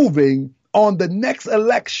moving on the next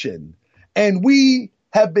election, and we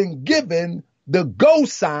have been given the go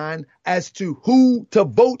sign as to who to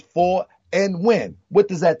vote for and when. What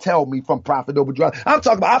does that tell me from Prophet Noble Drew Ali? I'm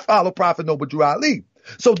talking about I follow Prophet Noble Drew Ali.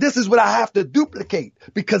 So this is what I have to duplicate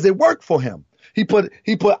because it worked for him. He put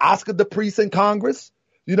Oscar the Priest in Congress.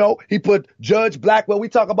 You know, he put Judge Blackwell. We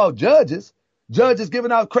talk about judges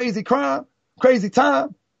giving out crazy time.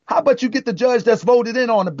 How about you get the judge that's voted in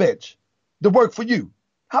on the bench to work for you?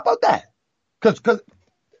 How about that? Because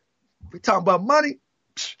we talking about money.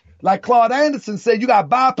 Like Claude Anderson said, you got to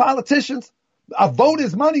buy politicians. A vote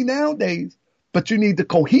is money nowadays, but you need the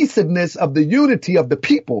cohesiveness of the unity of the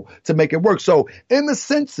people to make it work. So in the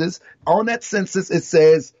census, on that census, it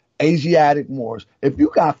says Asiatic Moors. If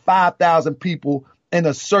you got 5,000 people in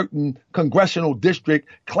a certain congressional district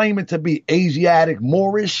claiming to be Asiatic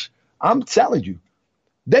Moorish, I'm telling you,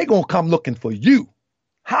 they're going to come looking for you.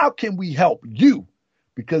 How can we help you?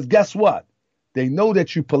 Because guess what? They know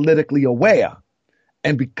that you're politically aware.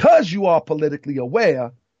 And because you are politically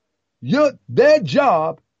aware, their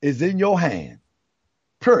job is in your hand.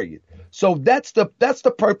 Period. So that's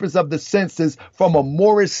the purpose of the census from a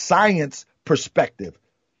Moorish science perspective.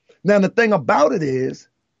 Now, the thing about it is,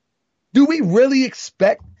 do we really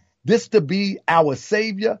expect this to be our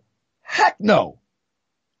savior? Heck no.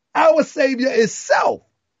 Our savior is self.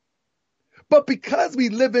 But because we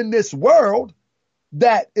live in this world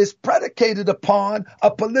that is predicated upon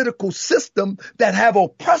a political system that have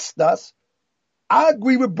oppressed us, I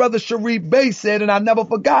agree with Brother Sharif Bey said, and I never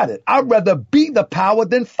forgot it. I'd rather be the power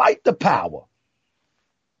than fight the power.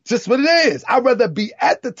 Just what it is. I'd rather be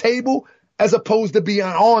at the table as opposed to being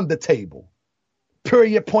on the table.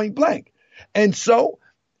 Period, point blank. And so,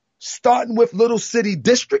 starting with little city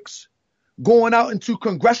districts, going out into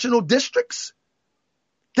congressional districts,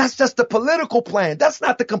 that's just the political plan. That's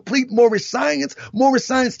not the complete Moorish science. Moorish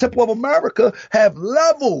Science Temple of America have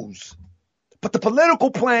levels. But the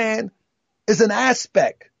political plan is an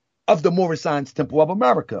aspect of the Moorish Science Temple of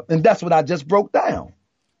America. And that's what I just broke down.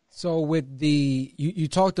 So with you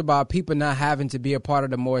talked about people not having to be a part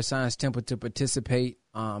of the Moorish Science Temple to participate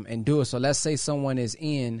and do it. So let's say someone is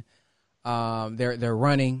in, they're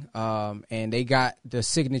running and they got the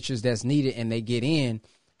signatures that's needed and they get in.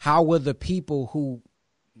 How will the people who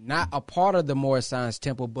not a part of the Moorish Science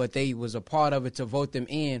Temple, but they was a part of it to vote them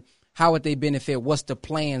in, how would they benefit? What's the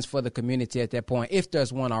plans for the community at that point, if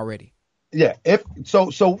there's one already? Yeah, so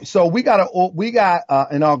we got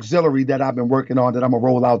an auxiliary that I've been working on that I'm gonna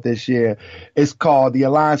roll out this year. It's called the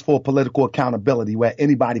Alliance for Political Accountability, where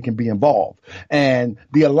anybody can be involved. And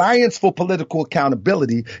the Alliance for Political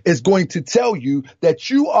Accountability is going to tell you that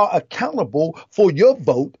you are accountable for your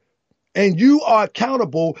vote, and you are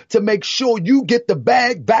accountable to make sure you get the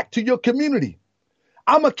bag back to your community.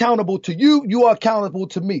 I'm accountable to you. You are accountable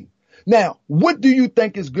to me. Now, what do you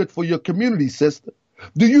think is good for your community, sister?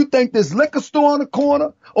 Do you think this liquor store on the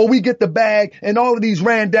corner, or we get the bag and all of these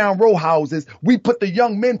ran down row houses? We put the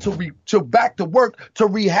young men to back to work to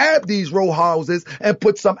rehab these row houses and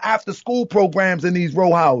put some after school programs in these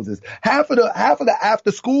row houses. Half of the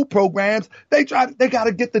after school programs, they got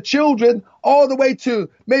to get the children all the way to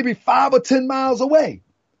maybe 5 or 10 miles away.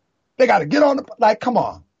 They got to get on come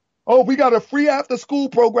on. Oh, we got a free after school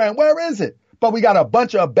program. Where is it? But we got a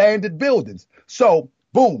bunch of abandoned buildings. So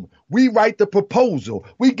boom, we write the proposal.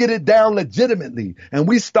 We get it down legitimately, and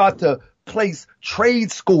we start to place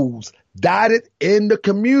trade schools dotted in the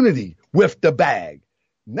community with the bag.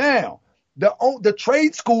 Now, the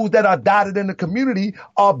trade schools that are dotted in the community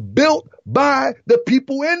are built by the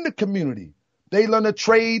people in the community. They learn a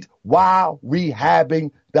trade while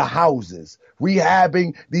rehabbing the houses,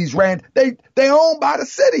 rehabbing these they owned by the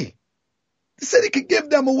city. The city could give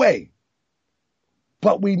them away.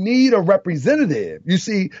 But we need a representative, you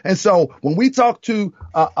see. And so when we talk to,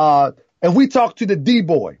 the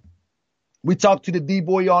D-boy, we talked to the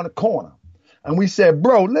D-boy on the corner, and we said,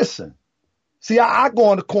 bro, listen, see, I go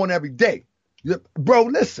on the corner every day. Bro,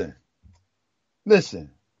 listen,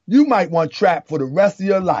 you might want trap for the rest of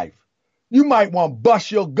your life. You might want bust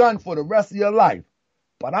your gun for the rest of your life.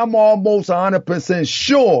 But I'm almost 100%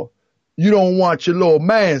 sure you don't want your little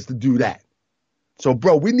mans to do that. So,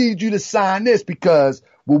 bro, we need you to sign this, because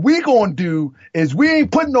what we going to do is we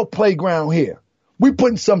ain't putting no playground here. We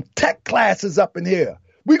putting some tech classes up in here.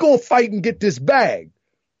 We going to fight and get this bag,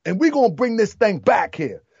 and we going to bring this thing back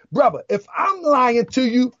here. Brother, if I'm lying to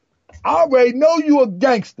you, I already know you a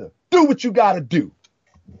gangster. Do what you got to do.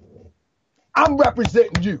 I'm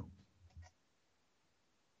representing you.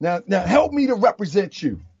 Now help me to represent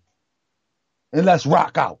you. and let's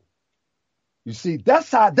rock out. You see,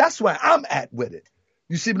 that's where I'm at with it.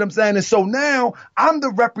 You see what I'm saying? And so now I'm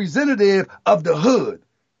the representative of the hood,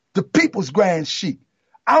 the people's grand sheik.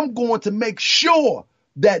 I'm going to make sure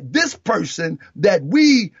that this person that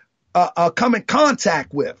we come in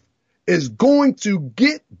contact with is going to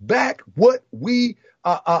get back what we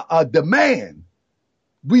demand.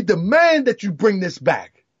 We demand that you bring this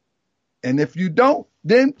back. And if you don't,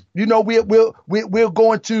 then, you know, we're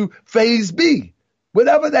going to phase B,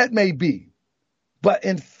 whatever that may be. But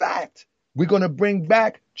in fact, we're going to bring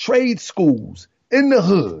back trade schools in the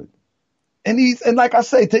hood. And like I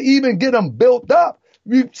say, to even get them built up,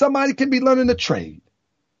 somebody can be learning a trade.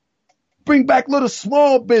 Bring back little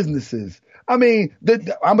small businesses. I mean, I'm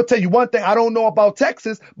going to tell you one thing. I don't know about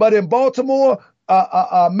Texas, but in Baltimore,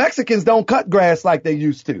 Mexicans don't cut grass like they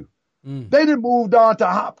used to. They done moved on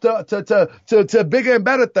to bigger and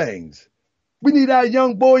better things. We need our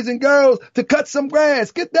young boys and girls to cut some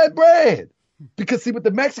grass, get that bread. Because see what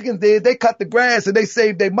the Mexicans did, they cut the grass and they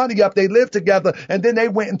saved their money up. They lived together and then they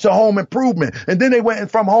went into home improvement. And then they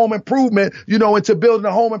went from home improvement, you know, into building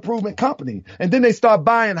a home improvement company. And then they start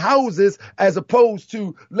buying houses as opposed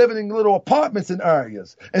to living in little apartments in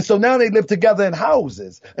areas. And so now they live together in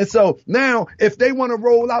houses. And so now if they want to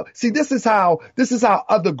roll out, see, this is how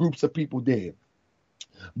other groups of people did.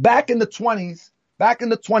 Back in the 20s and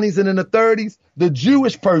in the 30s, the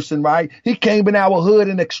Jewish person, right? He came in our hood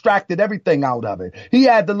and extracted everything out of it. He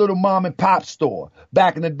had the little mom and pop store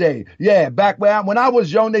back in the day. Yeah, back when I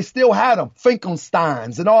was young, they still had them,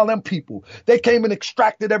 Finkelsteins and all them people. They came and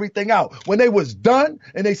extracted everything out. When they was done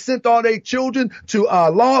and they sent all their children to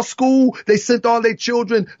law school, they sent all their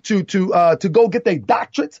children to go get their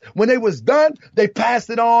doctorates. When they was done, they passed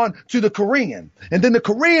it on to the Korean. And then the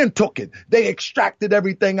Korean took it. They extracted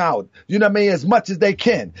everything out, you know what I mean, as much as they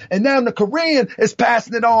can. And now the Korean is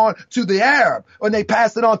passing it on to the Arab, and they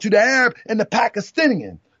pass it on to the Arab and the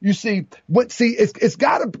Pakistani. You see,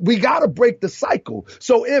 we gotta break the cycle.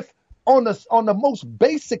 So if on the most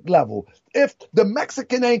basic level, if the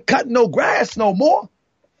Mexican ain't cutting no grass no more,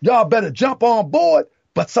 y'all better jump on board,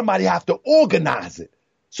 but somebody have to organize it.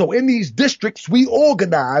 So in these districts, we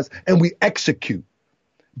organize and we execute.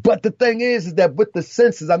 But the thing is that with the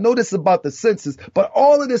census, I know this is about the census, but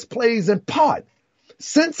all of this plays in part.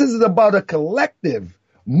 Census is about a collective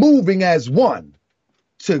moving as one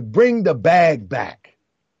to bring the bag back.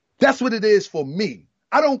 That's what it is for me.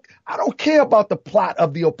 I don't care about the plot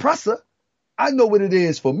of the oppressor. I know what it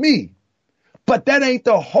is for me. But that ain't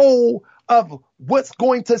the whole of what's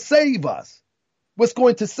going to save us. What's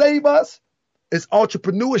going to save us is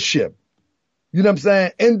entrepreneurship. You know what I'm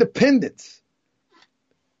saying? Independence.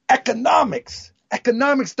 Economics.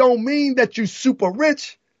 Economics don't mean that you super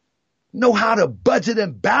rich. Know how to budget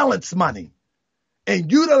and balance money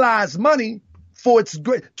and utilize money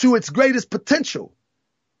to its greatest potential.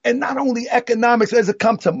 And not only economics as it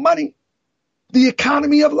comes to money, the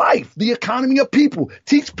economy of life, the economy of people.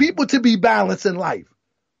 Teach people to be balanced in life.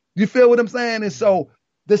 You feel what I'm saying? And so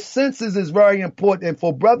the census is very important. And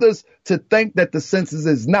for brothers to think that the census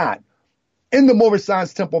is not in the Moorish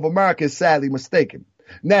Science Temple of America is sadly mistaken.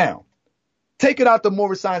 Now, take it out the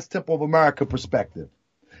Moorish Science Temple of America perspective.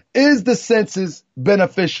 Is the census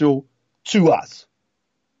beneficial to us?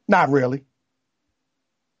 Not really.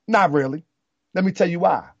 Not really. Let me tell you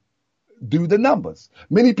why. Do the numbers.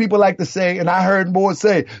 Many people like to say, and I heard more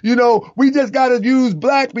say, you know, we just got to use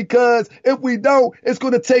black because if we don't, it's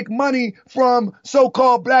going to take money from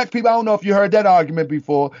so-called black people. I don't know if you heard that argument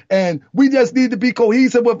before. And we just need to be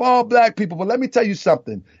cohesive with all black people. But let me tell you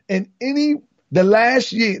something. The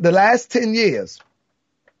last 10 years,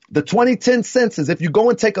 the 2010 census, if you go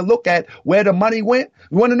and take a look at where the money went,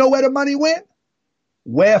 you want to know where the money went?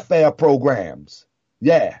 Welfare programs.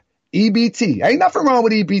 Yeah. EBT. Ain't nothing wrong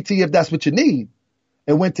with EBT if that's what you need.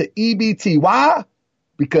 It went to EBT. Why?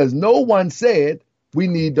 Because no one said we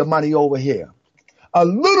need the money over here. A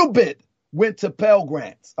little bit went to Pell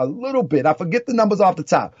Grants. A little bit. I forget the numbers off the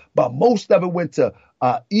top, but most of it went to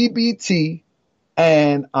EBT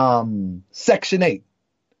and Section 8.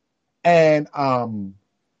 And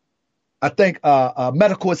I think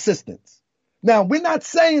medical assistance. Now, we're not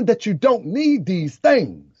saying that you don't need these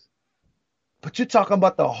things, but you're talking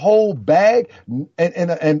about the whole bag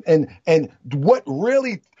and what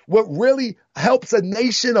really helps a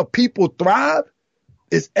nation of people thrive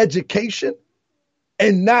is education,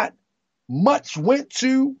 and not much went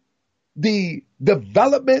to the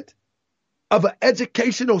development of an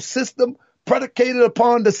educational system predicated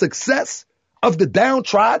upon the success of the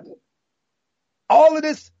downtrodden. All of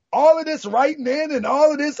this writing in and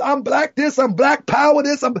all of this, I'm black power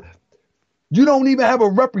this. You don't even have a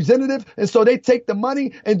representative. And so they take the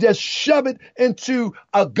money and just shove it into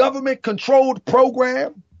a government controlled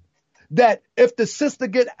program that if the sister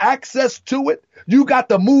get access to it, you got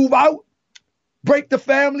to move out, break the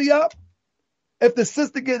family up. If the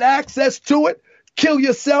sister get access to it, kill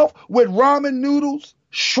yourself with ramen noodles,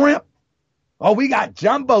 shrimp. Oh, we got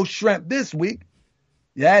jumbo shrimp this week.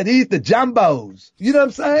 Yeah, these the jumbos. You know what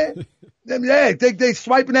I'm saying? Yeah, they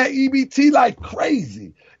swiping that EBT like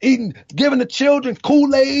crazy. Giving the children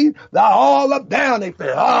Kool-Aid, all up down their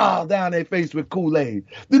face, all down their face with Kool-Aid.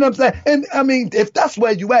 You know what I'm saying? And I mean, if that's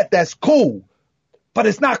where you at, that's cool. But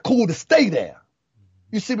it's not cool to stay there.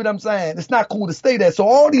 You see what I'm saying? It's not cool to stay there. So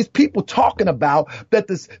all these people talking about that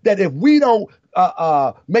if we don't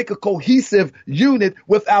make a cohesive unit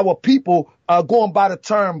with our people going by the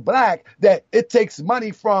term black, that it takes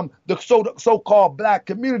money from the so-called black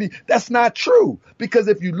community. That's not true. Because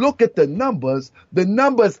if you look at the numbers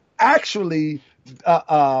actually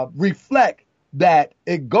reflect that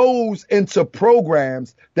it goes into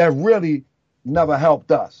programs that really never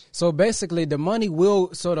helped us. So basically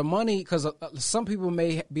because some people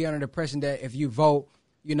may be under the impression that if you vote,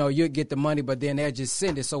 you'll get the money, but then they'll just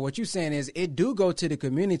send it. So what you're saying is it do go to the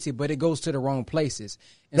community, but it goes to the wrong places.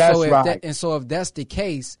 And that's so right. If that's the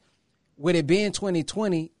case, with it being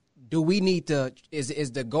 2020, do we need to,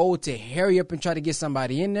 is the goal to hurry up and try to get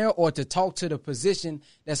somebody in there, or to talk to the position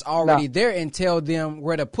that's already there and tell them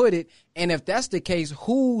where to put it? And if that's the case,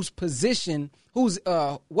 what position is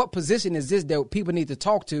this that people need to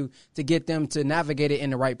talk to get them to navigate it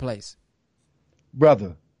in the right place?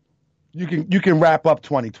 Brother, you can wrap up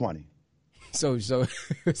 2020. So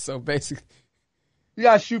basically, you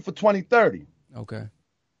gotta shoot for 2030. Okay.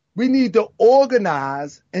 We need to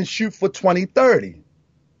organize and shoot for 2030.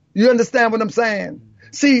 You understand what I'm saying?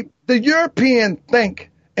 See, the European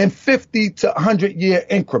think in 50 to 100 year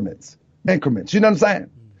increments. You know what I'm saying?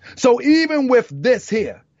 So even with this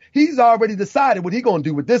here, he's already decided what he's going to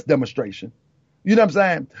do with this demonstration. You know what I'm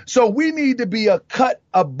saying? So we need to be a cut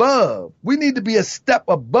above. We need to be a step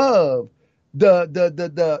above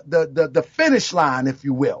the finish line, if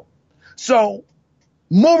you will. So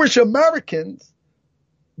Moorish Americans,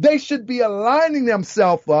 they should be aligning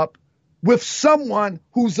themselves up with someone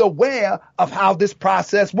who's aware of how this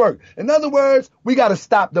process works. In other words, we got to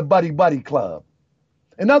stop the buddy club.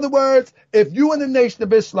 In other words, if you in the Nation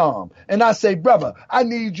of Islam and I say, brother, I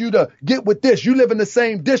need you to get with this. You live in the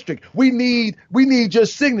same district. We need your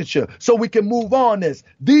signature so we can move on this.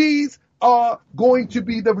 These are going to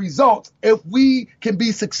be the results if we can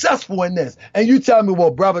be successful in this. And you tell me,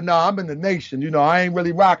 well, brother, no, I'm in the Nation. I ain't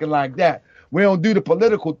really rocking like that. We don't do the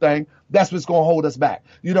political thing. That's what's going to hold us back.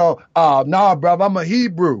 Nah, brother, I'm a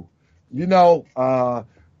Hebrew. Yasha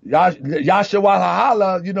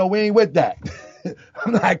Wahala, we ain't with that.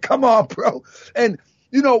 I'm like, come on, bro. And,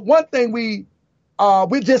 one thing we're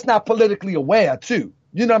just not politically aware too.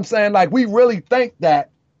 You know what I'm saying? Like, we really think that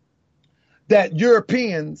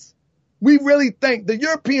Europeans, we really think the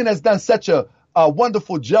European has done such a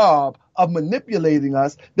wonderful job of manipulating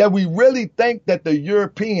us that we really think that the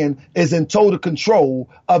European is in total control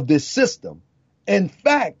of this system. In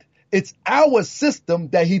fact, it's our system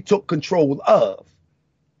that he took control of.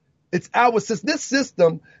 It's our system. This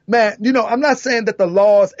system, man, I'm not saying that the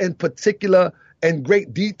laws in particular and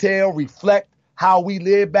great detail reflect how we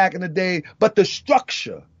lived back in the day, but the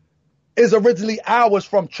structure is originally ours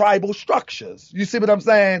from tribal structures. You see what I'm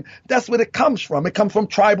saying? That's where it comes from. It comes from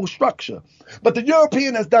tribal structure. But the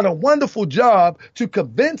European has done a wonderful job to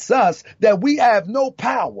convince us that we have no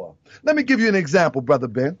power. Let me give you an example, Brother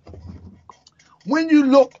Ben. When you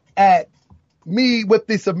look at me with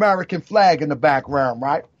this American flag in the background,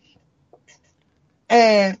 right?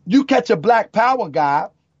 And you catch a Black Power guy,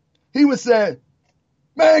 he would say,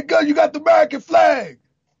 man, good, you got the American flag.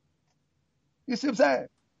 You see what I'm saying?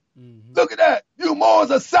 Mm-hmm. Look at that. You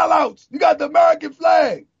Moors are sellouts. You got the American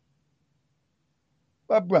flag.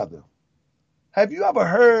 But brother, have you ever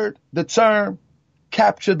heard the term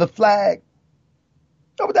capture the flag?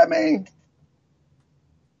 You know what that means?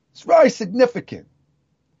 It's very significant.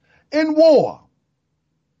 In war,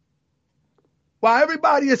 while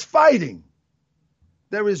everybody is fighting,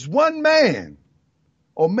 there is one man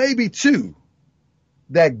or maybe two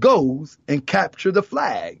that goes and capture the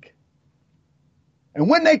flag. And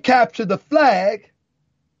when they capture the flag,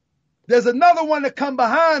 there's another one that come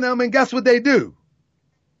behind them, and guess what they do?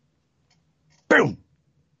 Boom.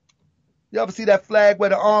 You ever see that flag where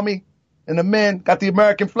the army and the men got the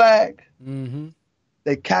American flag? Mm-hmm.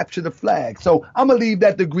 They capture the flag. So I'm going to leave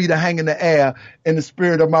that degree to hang in the air in the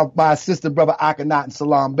spirit of my assistant brother Akhenaten and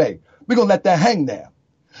Salam Bey. We're going to let that hang there.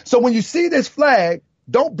 So when you see this flag,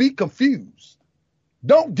 Don't be confused.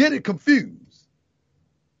 Don't get it confused.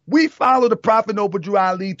 We follow the Prophet Noble Drew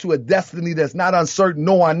Ali to a destiny that's not uncertain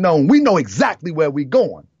nor unknown. We know exactly where we're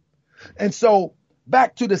going. And so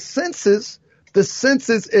back to the census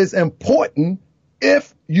is important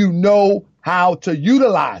if you know how to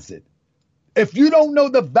utilize it. If you don't know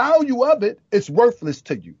the value of it, it's worthless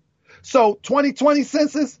to you. So 2020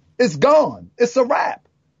 census is gone. It's a wrap.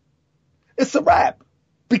 It's a wrap.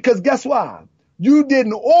 Because guess why? You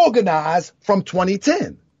didn't organize from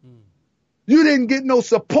 2010. You didn't get no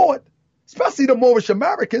support, especially the Moorish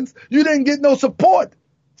Americans. You didn't get no support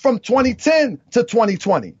from 2010 to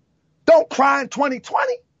 2020. Don't cry in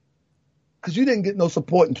 2020 because you didn't get no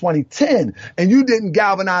support in 2010 and you didn't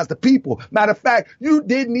galvanize the people. Matter of fact, you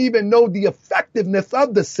didn't even know the effectiveness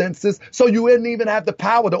of the census, so you didn't even have the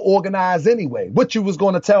power to organize anyway. What you was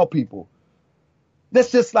going to tell people.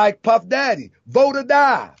 That's just like Puff Daddy, vote or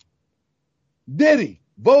die. Diddy,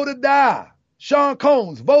 vote or die. Sean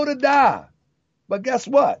Combs, vote or die. But guess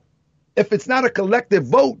what? If it's not a collective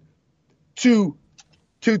vote to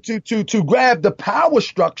grab the power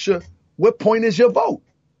structure, what point is your vote?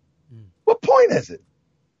 What point is it?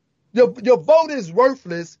 Your vote is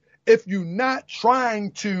worthless if you're not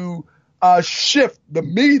trying to shift the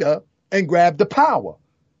meter and grab the power.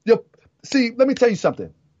 See, let me tell you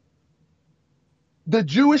something. The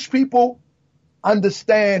Jewish people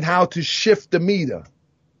understand how to shift the meter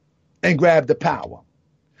and grab the power.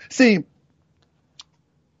 See,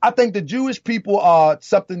 I think the Jewish people are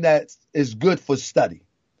something that is good for study.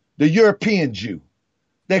 The European Jew,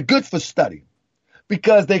 they're good for study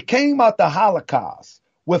because they came out the Holocaust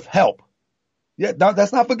with help. Yeah,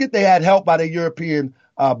 let's not forget they had help by their European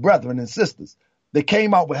brethren and sisters. They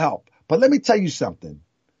came out with help. But let me tell you something.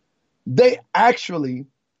 They actually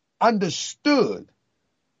understood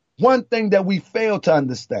one thing that we fail to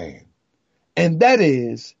understand, and that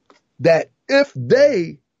is that if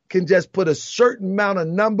they can just put a certain amount of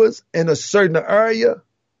numbers in a certain area,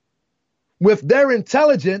 with their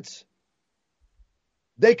intelligence,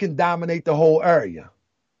 they can dominate the whole area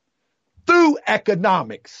through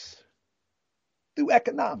economics. Through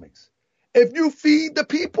economics. If you feed the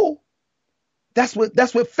people, that's what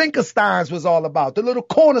Finkelstein's was all about. The little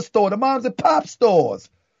corner store, the moms and pop stores.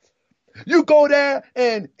 You go there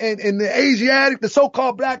and the Asiatic, the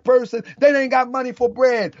so-called black person, they ain't got money for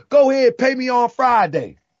bread. Go ahead, pay me on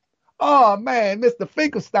Friday. Oh man, Mr.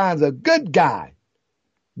 Finkelstein's a good guy.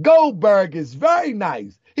 Goldberg is very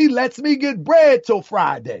nice. He lets me get bread till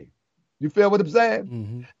Friday. You feel what I'm saying?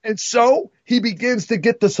 Mm-hmm. And so he begins to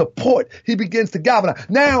get the support. He begins to galvanize.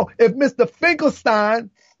 Now, if Mr. Finkelstein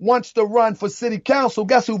wants to run for city council,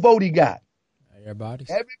 guess who vote he got?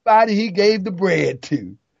 Everybody he gave the bread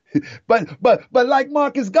to. But like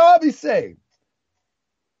Marcus Garvey said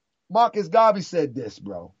this,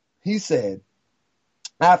 bro. He said,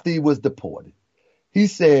 after he was deported, he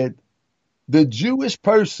said, the Jewish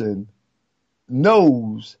person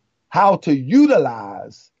knows how to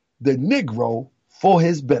utilize the Negro for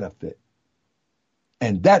his benefit.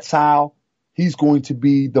 And that's how he's going to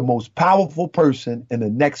be the most powerful person in the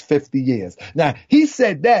next 50 years. Now, he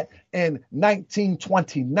said that in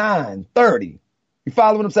 1929, 30. You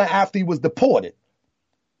follow what I'm saying? After he was deported.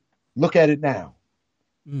 Look at it now.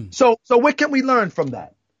 So what can we learn from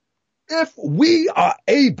that? If we are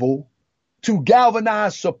able to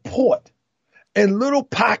galvanize support in little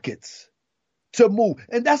pockets to move,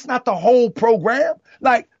 and that's not the whole program.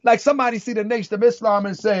 Like somebody see the Nation of Islam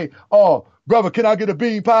and say, oh, brother, can I get a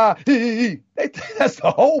bean pie? That's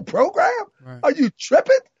the whole program? Right. Are you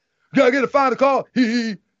tripping? Can I get a final call?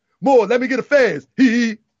 More, let me get a fez.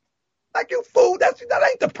 Like you fool, that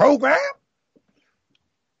ain't the program.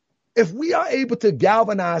 If we are able to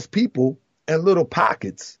galvanize people in little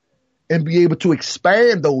pockets and be able to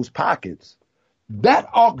expand those pockets, that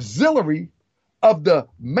auxiliary of the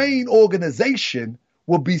main organization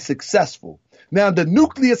will be successful. Now, the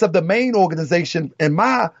nucleus of the main organization in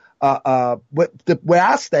my where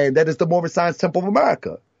I stand, that is the Moorish Science Temple of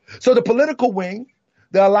America. So the political wing,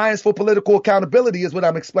 the Alliance for Political Accountability, is what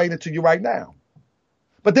I'm explaining to you right now.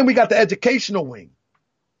 But then we got the educational wing,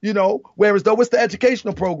 whereas though it's the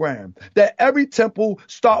educational program that every temple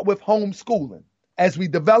start with homeschooling. As we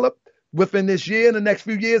develop within this year, in the next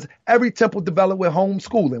few years, every temple develop with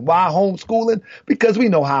homeschooling. Why homeschooling? Because we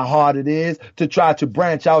know how hard it is to try to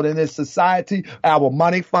branch out in this society. Our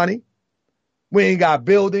money funny. We ain't got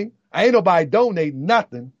building. Ain't nobody donating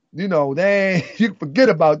nothing. You can forget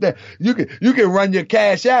about that. You can run your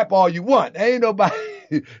Cash App all you want. Ain't nobody.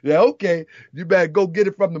 Yeah, okay. You better go get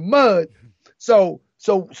it from the mud. So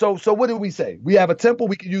So what do we say? We have a temple.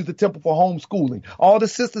 We can use the temple for homeschooling. All the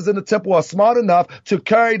sisters in the temple are smart enough to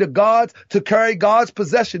carry God's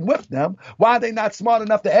possession with them. Why are they not smart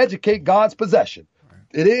enough to educate God's possession?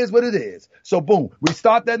 It is what it is. So boom, we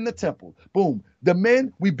start that in the temple. Boom. The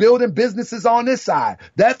men, we building businesses on this side.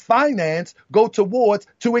 That finance go towards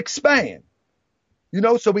to expand.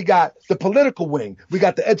 So we got the political wing, we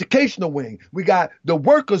got the educational wing, we got the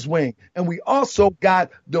workers wing, and we also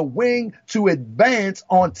got the wing to advance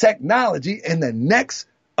on technology and the next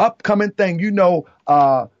upcoming thing.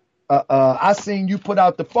 I seen you put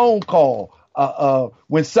out the phone call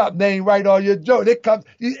when something ain't right on your joint. It comes,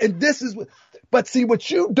 and but see, what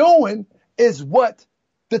you doing is what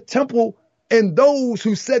the temple and those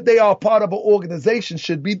who said they are part of an organization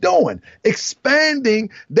should be doing, expanding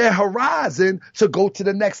their horizon to go to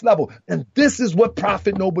the next level. And this is what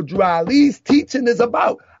Prophet Noble Drew Ali's teaching is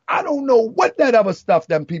about. I don't know what that other stuff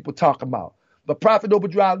them people talk about, but Prophet Noble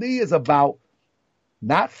Drew Ali is about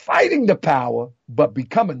not fighting the power, but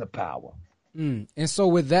becoming the power. And so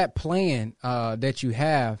with that plan that you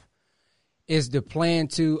have, is the plan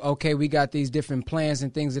we got these different plans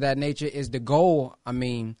and things of that nature, is the goal,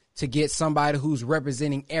 to get somebody who's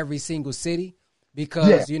representing every single city?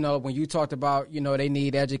 Because, when you talked about, they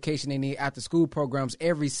need education, they need after school programs,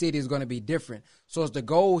 every city is going to be different. So is the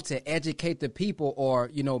goal to educate the people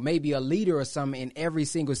or, maybe a leader or something in every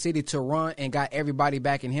single city to run and got everybody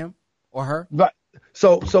backing him or her? Right.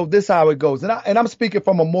 So this how it goes. And I'm speaking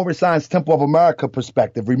from a Moorish Science Temple of America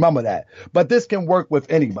perspective. Remember that. But this can work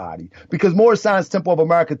with anybody because Moorish Science Temple of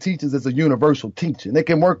America teaches is a universal teaching. It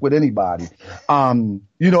can work with anybody.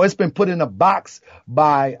 It's been put in a box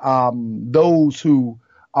by those who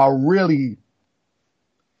are really,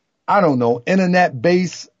 internet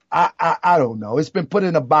based. I don't know. It's been put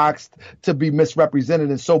in a box to be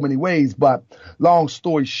misrepresented in so many ways. But long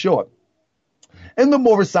story short, in the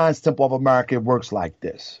Moorish Science Temple of America, it works like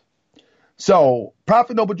this. So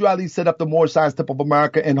Prophet Noble Drew Ali set up the Moorish Science Temple of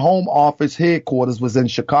America, and home office headquarters was in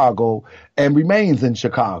Chicago and remains in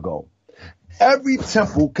Chicago. Every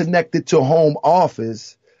temple connected to home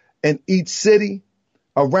office in each city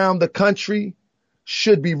around the country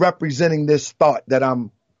should be representing this thought that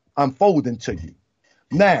I'm unfolding to you.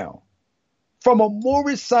 Now, from a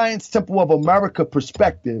Moorish Science Temple of America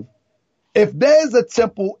perspective, if there's a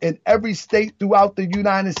temple in every state throughout the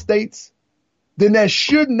United States, then there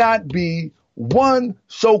should not be one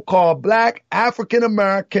so-called Black,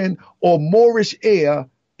 African-American, or Moorish heir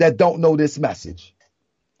that don't know this message.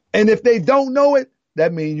 And if they don't know it,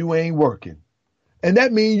 that means you ain't working. And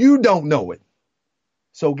that means you don't know it.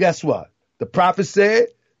 So guess what? The prophet said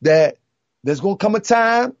that there's going to come a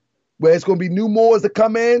time where it's going to be new Moors that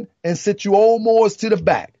come in and sit you old Moors to the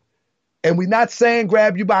back. And we're not saying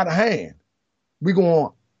grab you by the hand. We're going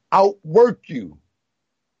to outwork you.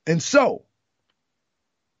 And so,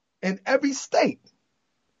 in every state,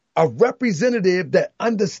 a representative that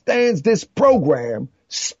understands this program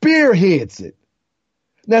spearheads it.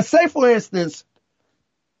 Now, say, for instance,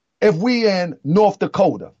 if we in North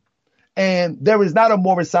Dakota and there is not a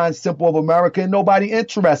Moorish Science Temple of America and nobody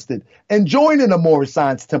interested in joining a Moorish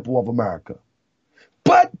Science Temple of America,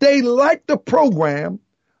 but they like the program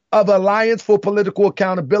of Alliance for Political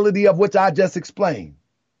Accountability, of which I just explained.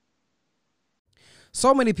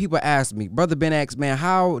 So many people ask me, Brother Ben X, man,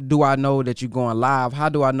 how do I know that you're going live? How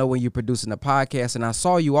do I know when you're producing a podcast? And I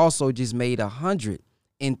saw you also just made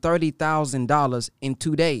 $130,000 in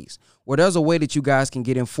 2 days. Well, there's a way that you guys can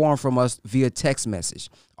get informed from us via text message.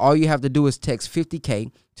 All you have to do is text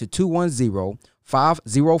 50K to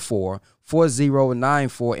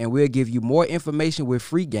 210-504-4094, and we'll give you more information with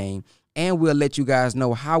free game. And we'll let you guys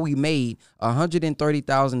know how we made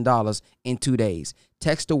 $130,000 in 2 days.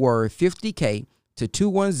 Text the word 50K to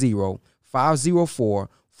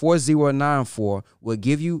 210-504-4094. We'll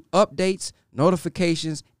give you updates,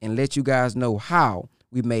 notifications, and let you guys know how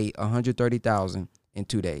we made $130,000 in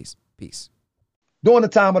 2 days. Peace. During the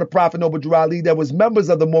time of the Prophet Noble Drew Ali, there was members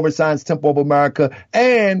of the Moorish Science Temple of America,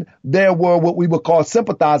 and there were what we would call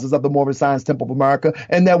sympathizers of the Moorish Science Temple of America,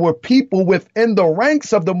 and there were people within the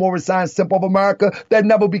ranks of the Moorish Science Temple of America that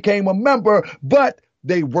never became a member, but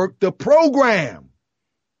they worked the program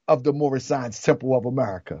of the Moorish Science Temple of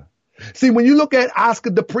America. See, when you look at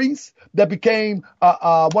Oscar the Priest, that became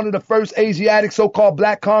one of the first Asiatic so-called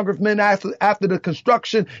Black congressmen after the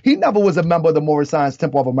construction, he never was a member of the Moorish Science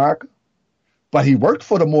Temple of America. But he worked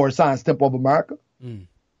for the Moorish Science Temple of America.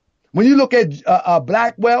 When you look at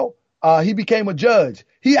Blackwell, he became a judge.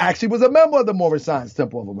 He actually was a member of the Moorish Science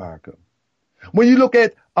Temple of America. When you look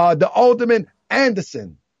at the Alderman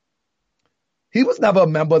Anderson, he was never a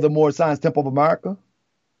member of the Moorish Science Temple of America.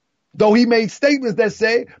 Though he made statements that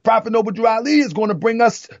say Prophet Noble Drew Ali is going to bring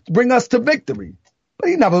us to victory. But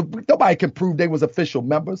nobody can prove they was official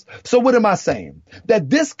members. So what am I saying? That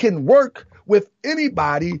this can work with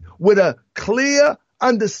anybody with a clear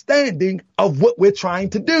understanding of what we're trying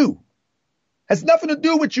to do. Has nothing to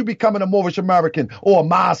do with you becoming a Moorish American or a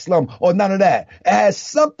Muslim or none of that. It has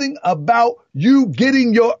something about you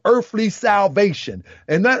getting your earthly salvation.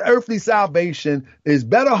 And that earthly salvation is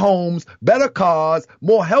better homes, better cars,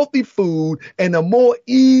 more healthy food, and a more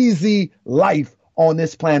easy life on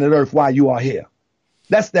this planet Earth while you are here.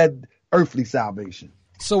 That's that earthly salvation.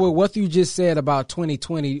 So with what you just said about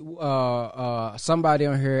 2020, somebody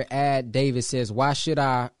on here, Ad Davis, says, why should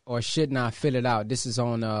I or shouldn't I fill it out? This is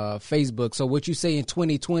on Facebook. So what you say in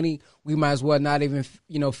 2020, we might as well not even,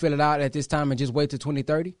 fill it out at this time and just wait till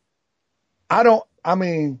 2030? I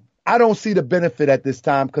don't see the benefit at this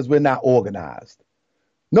time because we're not organized.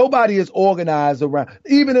 Nobody is organized around,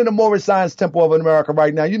 even in the Moorish Science Temple of America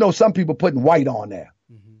right now. Some people putting white on there.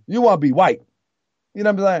 Mm-hmm. You want to be white. You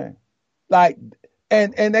know what I'm saying? Like,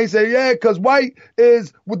 and they say, yeah, because white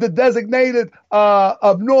is with the designated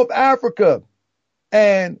of North Africa.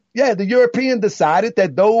 And yeah, the European decided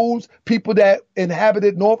that those people that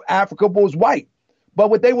inhabited North Africa was white. But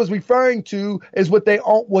what they was referring to is what they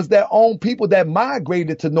was their own people that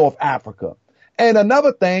migrated to North Africa. And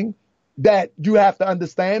another thing that you have to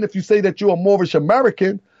understand, if you say that you're a Moorish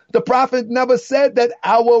American, the Prophet never said that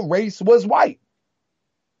our race was white.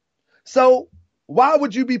 So why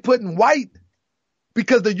would you be putting white?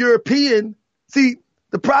 Because the European,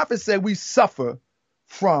 the Prophet said we suffer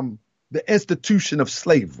from the institution of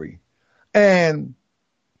slavery. And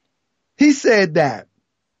he said that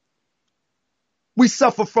we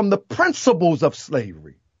suffer from the principles of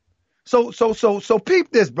slavery. So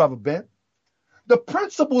peep this, Brother Ben. The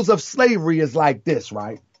principles of slavery is like this,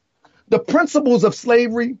 right? The principles of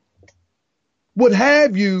slavery would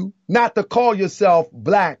have you not to call yourself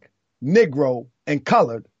black, Negro, and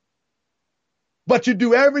colored, but you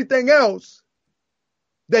do everything else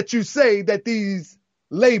that you say that these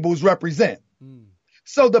labels represent. Mm.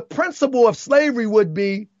 So the principle of slavery would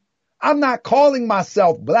be, I'm not calling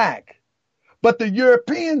myself black, but the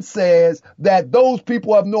European says that those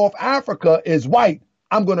people of North Africa is white.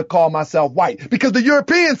 I'm going to call myself white because the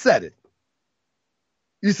European said it.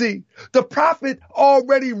 You see, the Prophet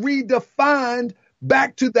already redefined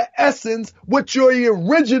back to the essence what your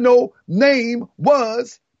original name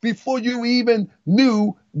was before you even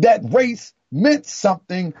knew that race meant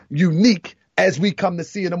something unique as we come to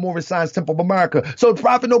see in the Moorish Science Temple of America. So the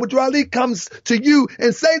Prophet Noble Drew Ali comes to you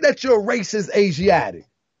and say that your race is Asiatic.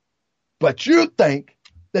 But you think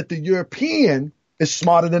that the European is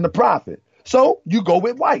smarter than the Prophet. So you go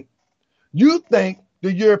with white. You think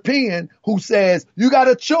the European who says you got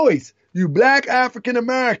a choice. You black African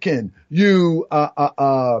American, you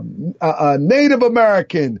Native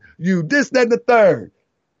American, you this, that, and the third.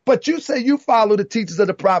 But you say you follow the teachings of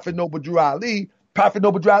the Prophet Noble Drew Ali. Prophet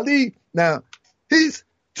Noble Drew Ali, now, he's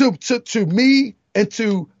to me and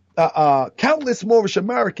to countless Moorish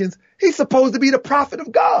Americans, he's supposed to be the prophet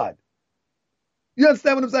of God. You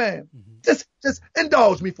understand what I'm saying? Mm-hmm. Just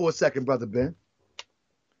indulge me for a second, Brother Ben.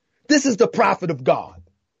 This is the prophet of God.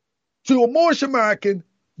 To a Moorish American,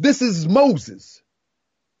 this is Moses.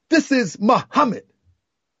 This is Muhammad.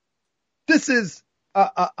 This is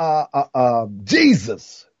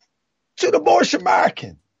Jesus. To the Moorish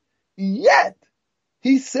American. Yet,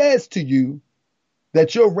 he says to you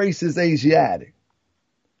that your race is Asiatic.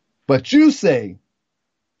 But you say,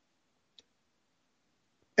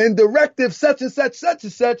 in directive such and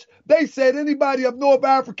such, they said anybody of North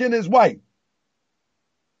African is white.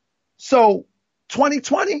 So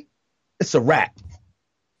 2020, it's a wrap.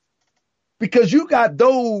 Because you got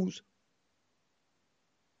those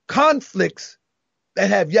conflicts that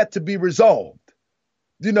have yet to be resolved.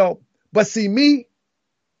 But see me,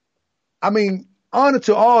 honor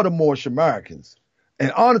to all the Moorish Americans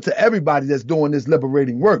and honor to everybody that's doing this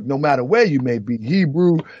liberating work, no matter where you may be,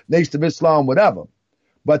 Hebrew, Nation of Islam, whatever.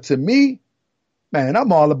 But to me, man,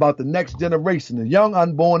 I'm all about the next generation, the young,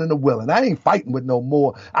 unborn, and the willing. I ain't fighting with no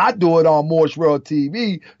more. I do it on Moorish World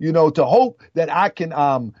TV, to hope that I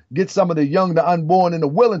can get some of the young, the unborn, and the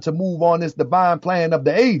willing to move on this divine plan of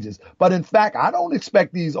the ages. But in fact, I don't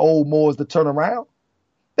expect these old Moors to turn around.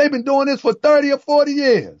 They've been doing this for 30 or 40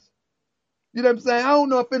 years. You know what I'm saying? I don't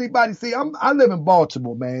know if anybody I live in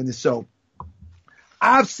Baltimore, man. And so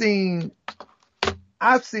I've seen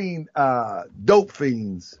dope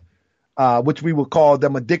fiends, which we would call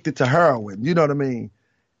them addicted to heroin. You know what I mean?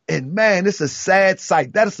 And man, it's a sad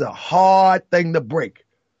sight. That is a hard thing to break.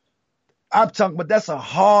 I'm talking about that's a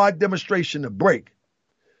hard demonstration to break.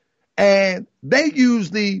 and they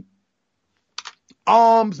usually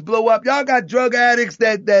arms blow up. Y'all got drug addicts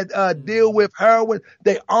that deal with heroin.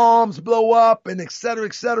 Their arms blow up and et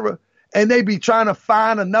cetera, and they be trying to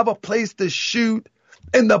find another place to shoot.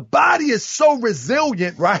 And the body is so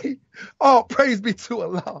resilient, right? Oh, praise be to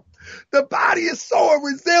Allah. The body is so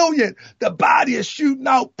resilient. The body is shooting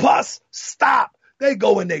out pus. Stop. They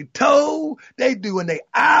go in their toe. They do in their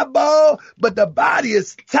eyeball. But the body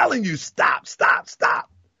is telling you, stop.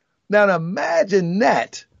 Now imagine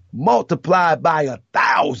that multiplied by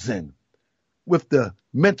 1,000 with the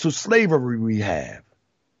mental slavery we have.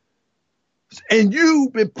 And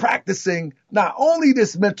you've been practicing not only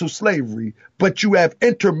this mental slavery, but you have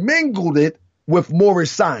intermingled it with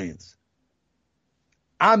Moorish science.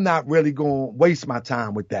 I'm not really going to waste my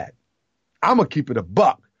time with that. I'm going to keep it a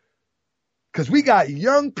buck. Because we got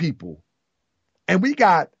young people and we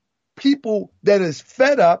got people that is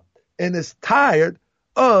fed up and is tired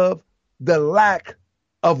of the lack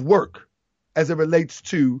of work as it relates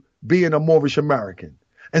to being a Moorish American.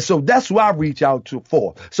 And so that's what I reach out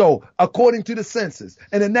for. So according to the census,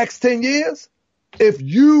 in the next 10 years, if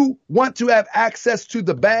you want to have access to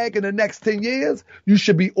the bag in the next 10 years, you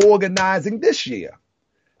should be organizing this year.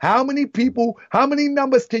 How many people, how many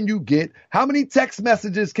numbers can you get? How many text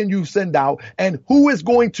messages can you send out? And who is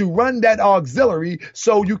going to run that auxiliary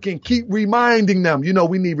so you can keep reminding them? You know,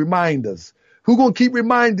 we need reminders. Who's going to keep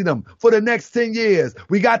reminding them for the next 10 years?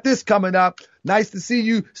 We got this coming up. Nice to see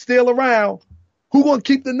you still around. Who's going to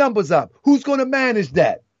keep the numbers up? Who's going to manage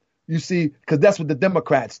that? You see, because that's what the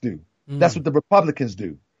Democrats do. That's what the Republicans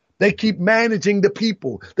do. They keep managing the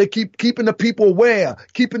people. They keep keeping the people aware,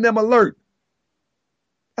 keeping them alert.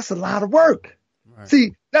 That's a lot of work. Right.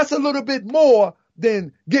 See, that's a little bit more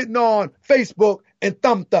than getting on Facebook and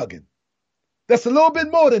thumb thugging. That's a little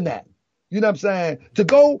bit more than that. You know what I'm saying? To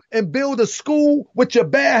go and build a school with your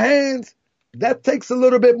bare hands, that takes a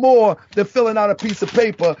little bit more than filling out a piece of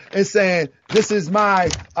paper and saying, this is my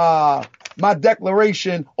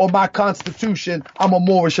declaration or my constitution. I'm a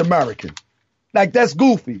Moorish American. Like, that's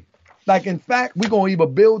goofy. Like, in fact, we're going to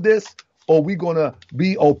either build this or we're going to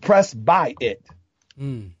be oppressed by it.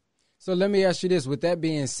 So let me ask you this. With that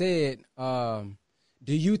being said, do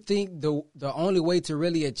you think the only way to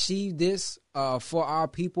really achieve this for our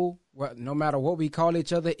people, no matter what we call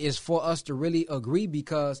each other, is for us to really agree?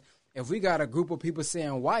 Because if we got a group of people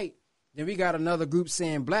saying white, then we got another group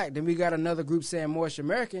saying black, then we got another group saying Moorish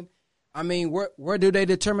American. I mean, where do they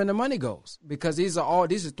determine the money goes? Because these are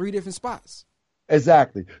three different spots.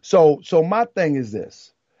 Exactly. So my thing is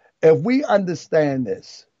this. If we understand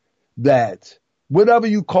this, that whatever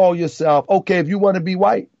you call yourself, okay, if you want to be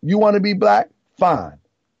white, you want to be black, fine.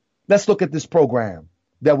 Let's look at this program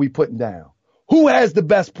that we putting down. Who has the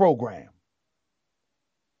best program?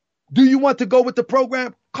 Do you want to go with the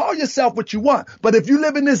program? Call yourself what you want. But if you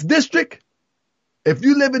live in this district,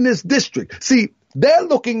 see, they're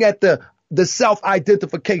looking at the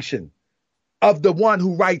self-identification of the one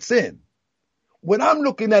who writes in. What I'm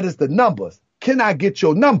looking at is the numbers. Can I get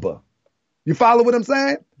your number? You follow what I'm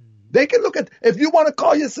saying? They can look at, if you want to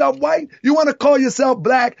call yourself white, you want to call yourself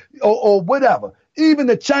black or whatever, even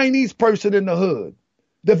the Chinese person in the hood,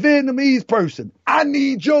 the Vietnamese person, I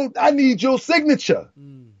need your signature.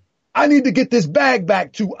 I need to get this bag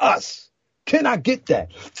back to us. Can I get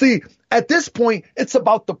that? See, at this point, it's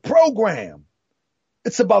about the program.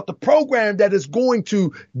 It's about the program that is going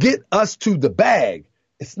to get us to the bag.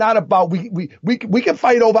 It's not about, we can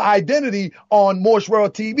fight over identity on Moorish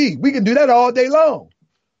World TV. We can do that all day long.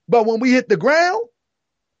 But when we hit the ground,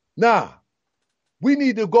 we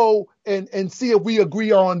need to go and see if we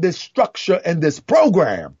agree on this structure and this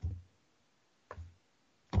program.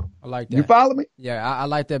 I like that. You follow me? Yeah, I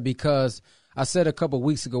like that because I said a couple of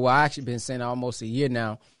weeks ago, I actually been saying almost a year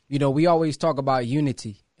now, you know, we always talk about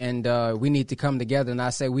unity and we need to come together. And I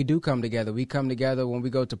say we do come together. We come together when we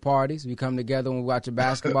go to parties. We come together when we watch a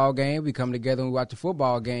basketball game. We come together when we watch a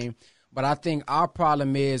football game. But I think our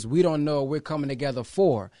problem is we don't know what we're coming together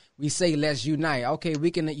for. We say let's unite. Okay,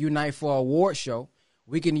 we can unite for an award show.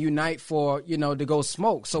 We can unite for, to go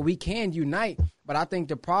smoke. So we can unite. But I think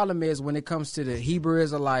the problem is when it comes to the Hebrew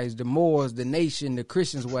Israelites, the Moors, the nation, the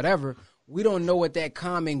Christians, whatever, we don't know what that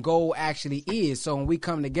common goal actually is. So when we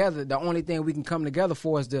come together, the only thing we can come together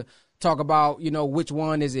for is to talk about, which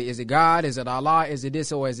one is it? Is it God? Is it Allah? Is it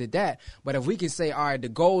this or is it that? But if we can say, all right, the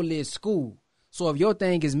goal is school. So if your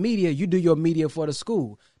thing is media, you do your media for the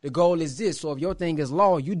school. The goal is this. So if your thing is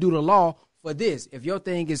law, you do the law for this. If your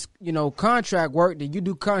thing is, contract work, then you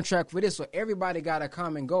do contract for this. So everybody got a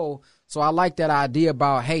common goal. So I like that idea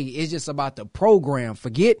about, hey, it's just about the program.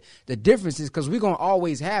 Forget the differences because we're going to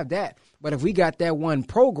always have that. But if we got that one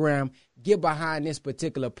program, get behind this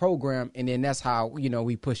particular program, and then that's how,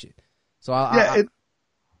 we push it. So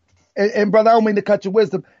and brother, I don't mean to cut your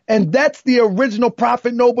wisdom. And that's the original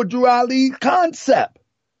Prophet Noble Drew Ali concept.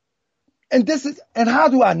 And how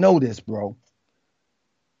do I know this, bro?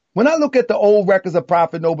 When I look at the old records of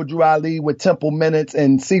Prophet Noble Drew Ali with temple minutes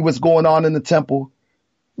and see what's going on in the temple,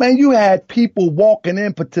 man, you had people walking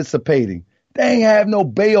in participating. They ain't have no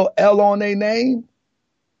Baal L on their name.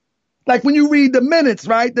 Like when you read the minutes,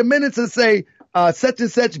 right? The minutes will say, such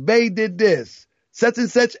and such Bay did this. Such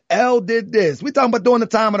and such L did this. We talking about during the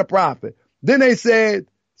time of the prophet. Then they said,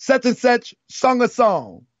 such and such sung a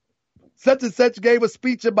song. Such and such gave a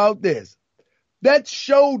speech about this. That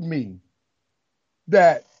showed me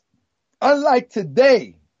that unlike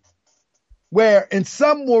today, where in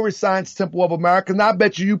some Moorish Science Temple of America, and I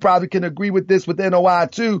bet you probably can agree with this with NOI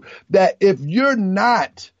too, that if you're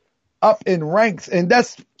not up in ranks, and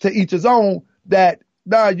that's to each his own, that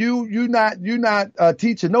you're not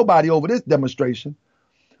teaching nobody over this demonstration.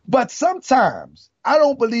 But sometimes I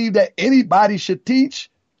don't believe that anybody should teach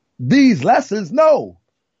these lessons. No,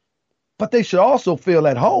 but they should also feel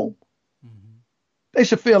at home. Mm-hmm. They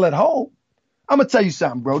should feel at home. I'm gonna tell you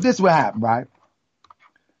something, bro. This is what happened, right?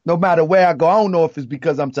 No matter where I go, I don't know if it's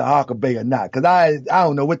because I'm Tahaka Bay or not, because I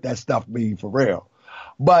don't know what that stuff means for real.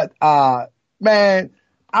 But man,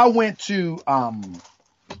 I went to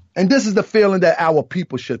and this is the feeling that our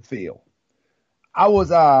people should feel. I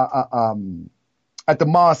was at the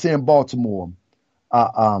mosque here in Baltimore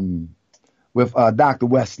with Dr.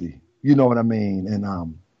 Wesley. You know what I mean?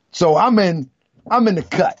 And so I'm in the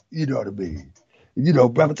cut. You know what I mean?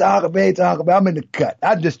 Brother Tahaka, I'm in the cut.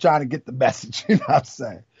 I'm just trying to get the message. You know what I'm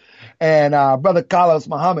saying? And Brother Carlos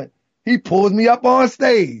Muhammad, he pulls me up on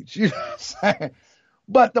stage. You know what I'm saying?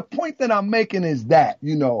 But the point that I'm making is that,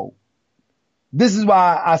 this is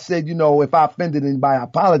why I said, if I offended anybody, I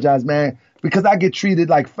apologize, man, because I get treated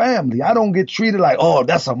like family. I don't get treated like, oh,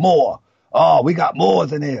 that's a Moor. Oh, we got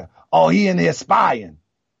Moors in here. Oh, he in here spying.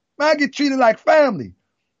 Man, I get treated like family.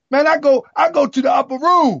 Man, I go to the upper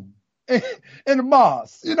room in the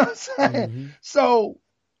mosque. You know what I'm saying? Mm-hmm. So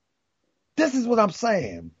this is what I'm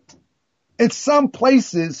saying. In some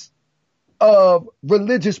places of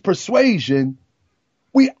religious persuasion,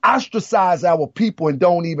 we ostracize our people and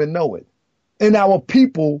don't even know it. And our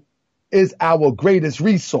people is our greatest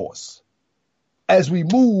resource as we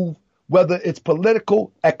move, whether it's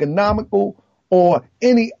political, economical, or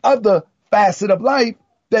any other facet of life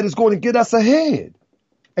that is going to get us ahead.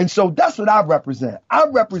 And so that's what I represent. I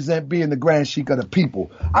represent being the Grand Sheik of the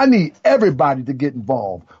people. I need everybody to get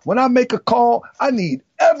involved. When I make a call, I need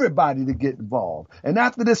everybody to get involved. And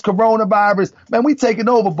after this coronavirus, man, we taking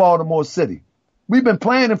over Baltimore City. We've been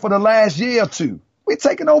planning for the last year or two. We're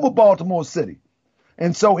taking over Baltimore City.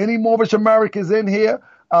 And so any Moorish Americans in here,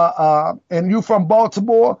 and you from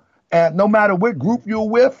Baltimore, and no matter what group you're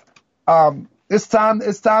with, it's time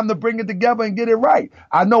to bring it together and get it right.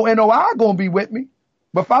 I know NOI gonna be with me,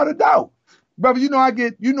 without a doubt. Brother, I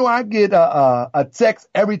get a text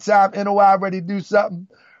every time NOI ready to do something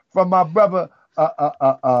from my brother,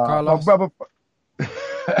 Carlos. My brother,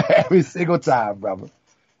 every single time, brother.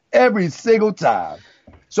 Every single time.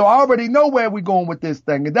 So I already know where we're going with this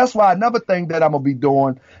thing. And that's why another thing that I'm going to be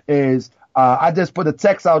doing is I just put a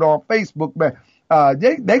text out on Facebook, man.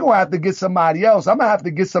 They going to have to get somebody else. I'm going to have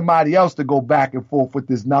to get somebody else to go back and forth with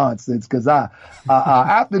this nonsense because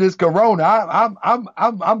after this corona, I'm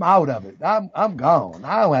out of it. I'm gone.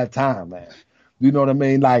 I don't have time, man. You know what I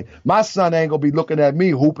mean? Like my son ain't going to be looking at me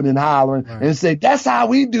hooping and hollering and say, that's how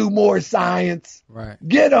we do more science. Right.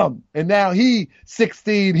 Get him. And now he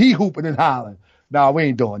 16, he hooping and hollering. No, we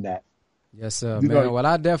ain't doing that. Yes, sir, man. Well,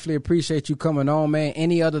 I definitely appreciate you coming on, man.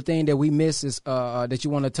 Any other thing that we miss is that you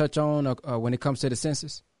want to touch on when it comes to the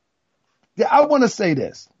census? Yeah, I want to say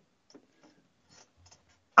this.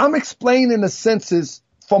 I'm explaining the census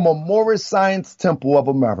from a Moorish Science Temple of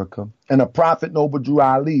America and a Prophet Noble Drew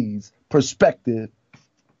Ali's perspective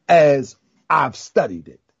as I've studied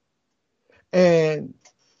it. And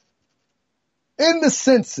in the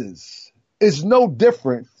census, it's no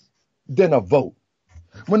different than a vote.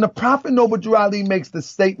 When the Prophet Noble Drew Ali makes the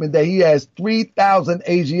statement that he has 3,000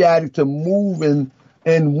 Asiatics to move in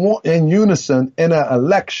unison in an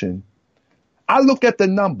election, I look at the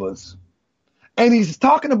numbers, and he's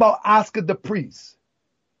talking about Oscar the Priest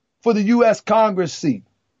for the U.S. Congress seat.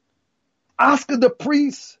 Oscar the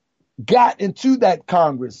Priest got into that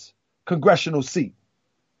congressional seat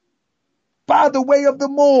by the way of the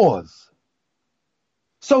Moors.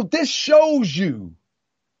 So this shows you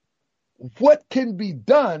what can be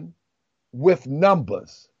done with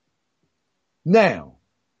numbers. Now,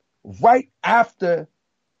 right after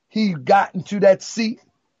he got into that seat,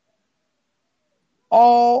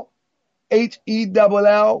 all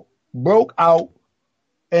HELL broke out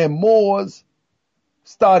and Moors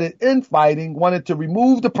started infighting, wanted to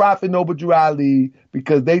remove the Prophet Noble Drew Ali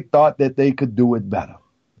because they thought that they could do it better.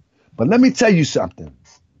 But let me tell you something.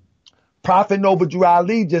 Prophet Noble Drew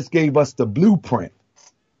Ali just gave us the blueprint.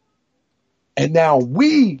 And now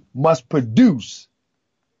we must produce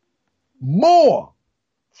more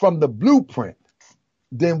from the blueprint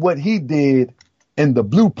than what he did in the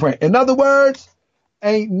blueprint. In other words,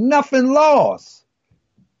 ain't nothing lost.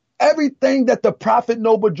 Everything that the Prophet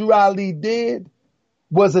Noble Drew Ali did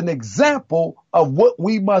was an example of what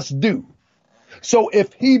we must do. So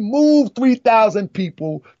if he moved 3,000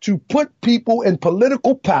 people to put people in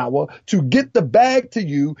political power, to get the bag to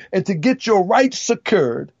you and to get your rights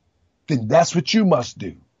secured, then that's what you must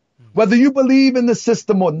do. Whether you believe in the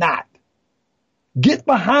system or not, get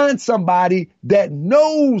behind somebody that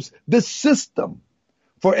knows the system.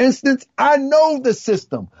 For instance, I know the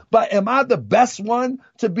system, but am I the best one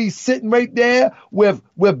to be sitting right there with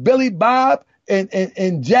Billy Bob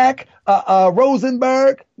and Jack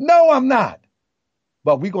Rosenberg? No, I'm not.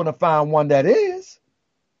 But we're going to find one that is.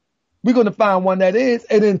 We're going to find one that is.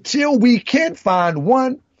 And until we can find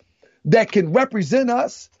one that can represent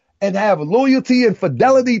us and have loyalty and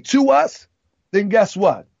fidelity to us, then guess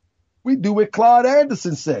what? We do what Claude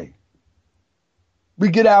Anderson say. We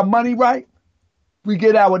get our money right. We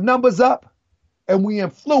get our numbers up and we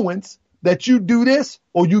influence that you do this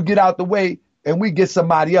or you get out the way and we get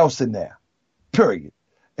somebody else in there. Period.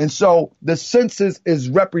 And so the census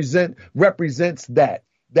represents that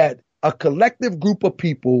a collective group of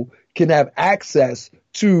people can have access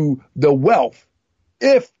to the wealth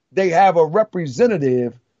if they have a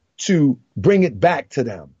representative to bring it back to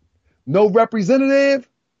them. No representative,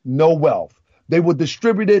 no wealth. They will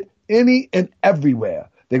distribute it any and everywhere.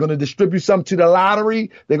 They're going to distribute some to the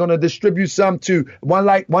lottery. They're going to distribute some to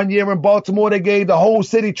one year in Baltimore, they gave the whole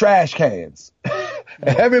city trash cans.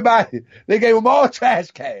 Everybody, they gave them all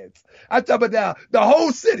trash cans. I talk about the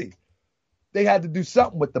whole city. They had to do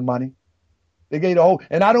something with the money. They gave the whole,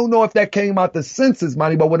 and I don't know if that came out the census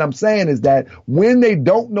money, but what I'm saying is that when they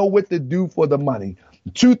don't know what to do for the money,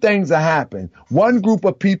 two things that happen. One group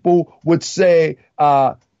of people would say,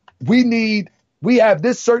 we have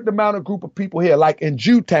this certain amount of group of people here, like in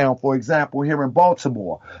Jewtown, for example, here in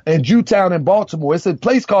Baltimore. In Jewtown in Baltimore, it's a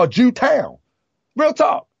place called Jewtown. Real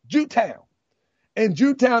talk, Jewtown. In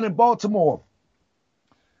Jewtown in Baltimore,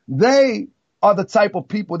 they are the type of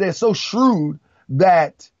people, they're so shrewd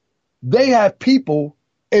that they have people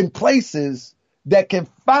in places that can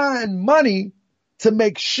find money to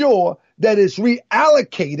make sure that it's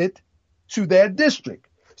reallocated to their district.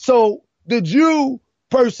 So the Jew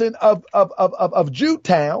person of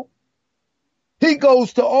Jewtown, he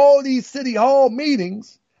goes to all these city hall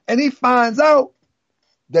meetings and he finds out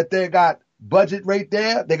that they got budget right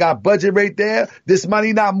there. They got budget right there. This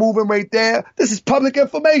money not moving right there. This is public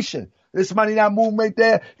information. This money not moving right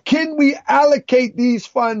there. Can we allocate these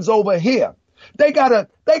funds over here? They got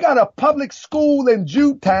a public school in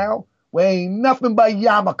Jewtown where ain't nothing but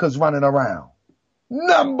yarmulkes running around.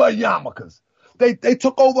 Nothing but yarmulkes. They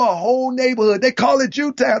took over a whole neighborhood. They call it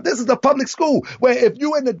Jewtown. This is a public school where if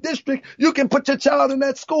you in the district, you can put your child in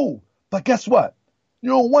that school. But guess what? You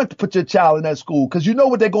don't want to put your child in that school because you know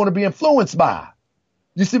what they're going to be influenced by.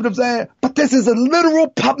 You see what I'm saying? But this is a literal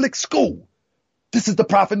public school. This is the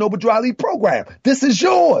Prophet Noble Drew Ali program. This is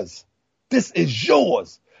yours. This is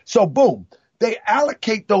yours. So boom, they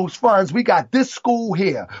allocate those funds. We got this school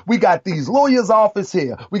here. We got these lawyers' office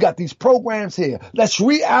here. We got these programs here. Let's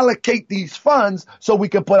reallocate these funds so we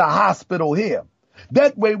can put a hospital here.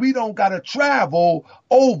 That way we don't got to travel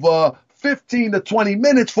over 15 to 20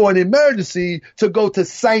 minutes for an emergency to go to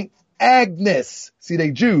St. Agnes. See,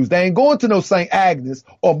 they Jews. They ain't going to no St. Agnes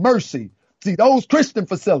or Mercy. See, those Christian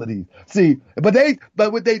facilities. See, but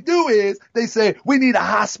what they do is they say, we need a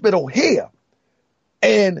hospital here.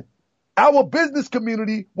 And our business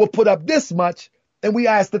community will put up this much. And we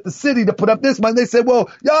asked that the city to put up this money. They said, well,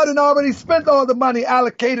 y'all done already spent all the money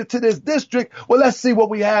allocated to this district. Well, let's see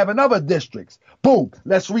what we have in other districts. Boom.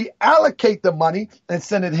 Let's reallocate the money and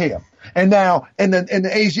send it here. And now in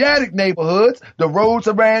the Asiatic neighborhoods, the roads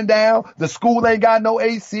are ran down. The school ain't got no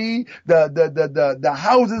AC. The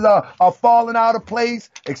houses are falling out of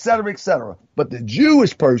place, et cetera, et cetera. But the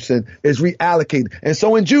Jewish person is reallocated. And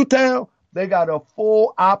so in Jewtown, they got a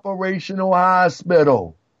full operational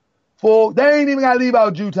hospital. They ain't even got to leave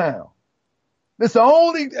out Jewtown. It's the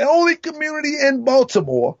only community in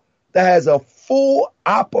Baltimore that has a full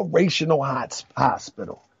operational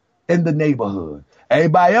hospital in the neighborhood.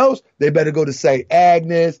 Everybody else, they better go to St.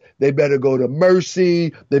 Agnes. They better go to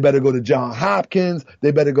Mercy. They better go to Johns Hopkins.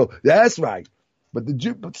 They better go. That's right. But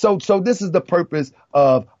so this is the purpose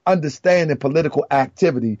of understanding political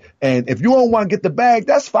activity. And if you don't want to get the bag,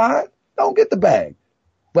 that's fine. Don't get the bag.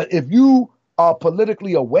 But if you are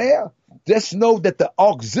politically aware, just know that the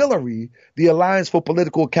auxiliary, the Alliance for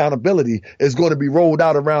Political Accountability, is going to be rolled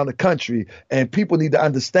out around the country. And people need to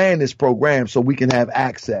understand this program so we can have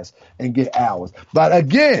access and get ours. But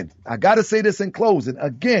again, I got to say this in closing.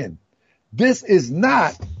 Again, this is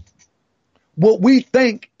not what we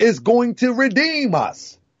think is going to redeem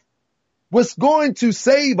us. What's going to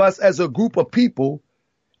save us as a group of people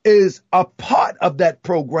is a part of that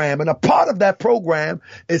program. And a part of that program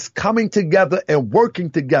is coming together and working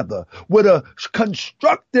together with a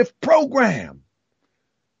constructive program.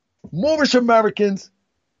 Moorish Americans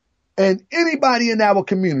and anybody in our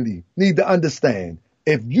community need to understand,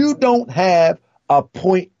 if you don't have a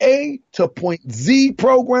point A to point Z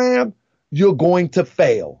program, you're going to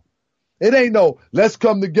fail. It ain't no, let's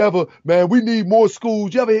come together, man. We need more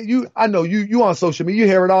schools. I know you on social media, you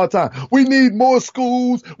hear it all the time. We need more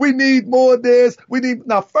schools. We need more of this.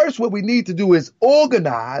 Now, first, what we need to do is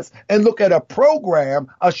organize and look at a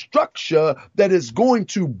program, a structure that is going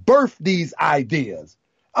to birth these ideas.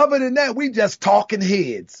 Other than that, we just talking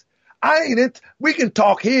heads. We can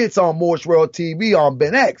talk heads on Moorish World TV, on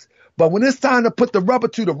Ben X. But when it's time to put the rubber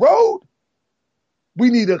to the road,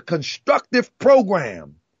 we need a constructive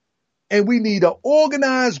program. And we need an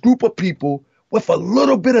organized group of people with a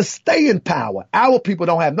little bit of staying power. Our people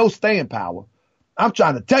don't have no staying power. I'm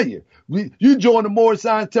trying to tell you, you join the Moorish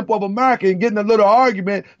Science Temple of America and get in a little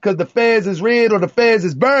argument because the fez is red or the fez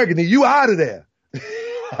is burgundy, you out of there.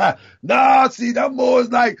 Nah, see, them Moors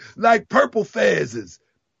like purple fezzes.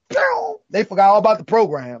 They forgot all about the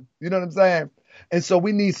program. You know what I'm saying? And so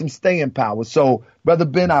we need some staying power. So, Brother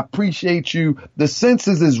Ben, I appreciate you. The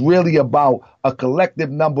census is really about a collective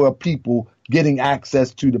number of people getting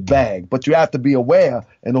access to the bag. But you have to be aware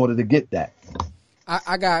in order to get that.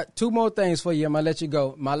 I got two more things for you. I'm going to let you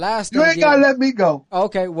go. My last thing. You ain't got to let me go.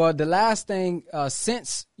 Okay. Well, the last thing,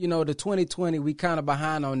 since, the 2020, we kind of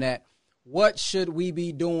behind on that. What should we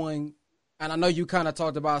be doing? And I know you kind of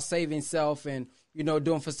talked about saving self and,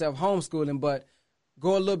 doing for self homeschooling, but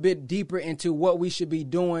go a little bit deeper into what we should be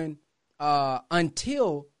doing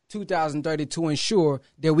until 2030 to ensure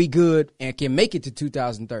that we good and can make it to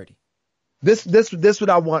 2030. This what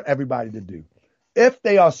I want everybody to do. If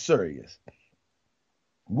they are serious,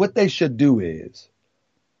 what they should do is,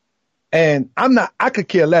 and I could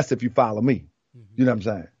care less if you follow me. You know what I'm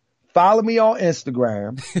saying? Follow me on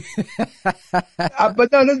Instagram.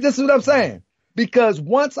 But no, this is what I'm saying. Because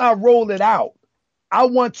once I roll it out, I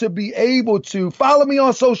want to be able to follow me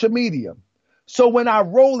on social media. So when I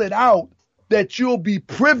roll it out, that you'll be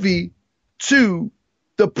privy to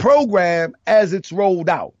the program as it's rolled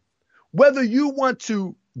out. Whether you want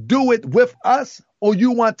to do it with us or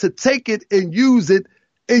you want to take it and use it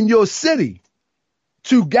in your city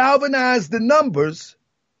to galvanize the numbers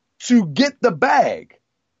to get the bag,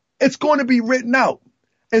 it's going to be written out.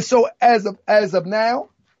 And so as of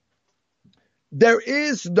now, there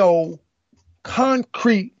is no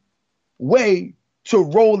concrete way to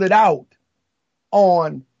roll it out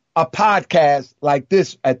on a podcast like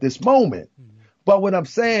this at this moment. But what I'm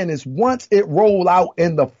saying is once it roll out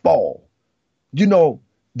in the fall, the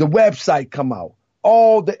website come out,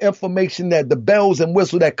 all the information that the bells and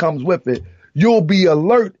whistle that comes with it, you'll be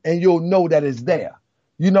alert and you'll know that it's there,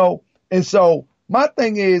 And so my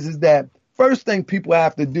thing is that first thing people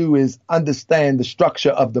have to do is understand the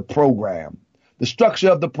structure of the program. The structure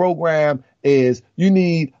of the program is you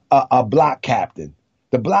need a block captain.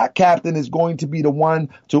 The block captain is going to be the one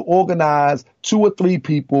to organize 2 or 3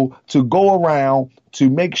 people to go around to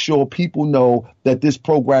make sure people know that this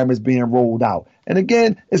program is being rolled out. And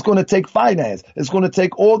again, it's going to take finance. It's going to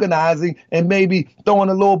take organizing and maybe throwing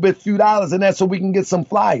a little bit, few dollars in that so we can get some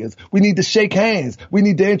flyers. We need to shake hands. We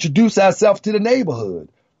need to introduce ourselves to the neighborhood.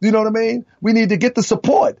 You know what I mean? We need to get the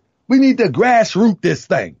support. We need to grassroots this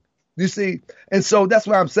thing. You see? And so that's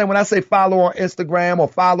what I'm saying. When I say follow on Instagram or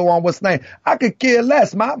follow on what's name, I could care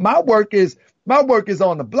less. My work is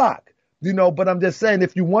on the block, but I'm just saying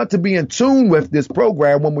if you want to be in tune with this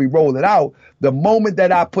program when we roll it out, the moment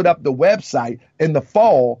that I put up the website in the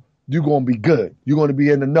fall, you're going to be good. You're going to be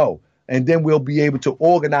in the know. And then we'll be able to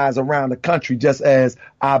organize around the country just as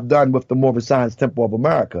I've done with the Moorish Science Temple of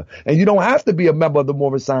America. And you don't have to be a member of the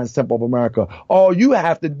Moorish Science Temple of America. All you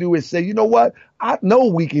have to do is say, you know what? I know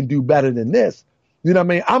we can do better than this. You know what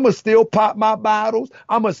I mean? I'ma still pop my bottles.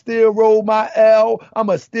 I'ma still roll my L. I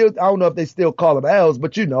don't know if they still call them L's,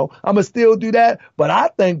 but I'ma still do that. But I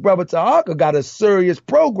think Brother Tahaka got a serious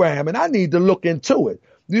program and I need to look into it.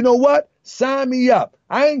 You know what? Sign me up.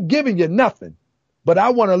 I ain't giving you nothing, but I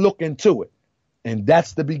want to look into it. And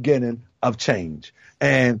that's the beginning of change.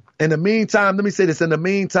 And in the meantime, let me say this, in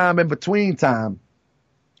between time,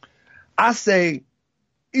 I say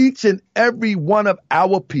each and every one of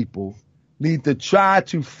our people need to try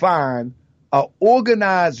to find an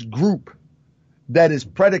organized group that is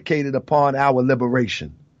predicated upon our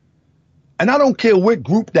liberation. And I don't care what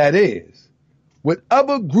group that is,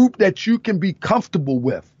 whatever group that you can be comfortable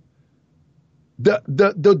with.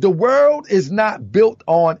 The world is not built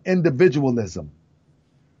on individualism.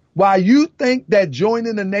 While you think that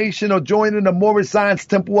joining the nation or joining the Moorish Science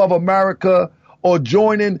Temple of America or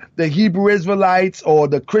joining the Hebrew Israelites or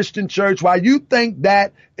the Christian church, while you think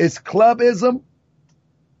that is clubism,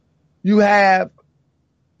 you have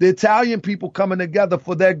the Italian people coming together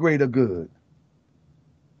for their greater good.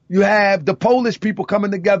 You have the Polish people coming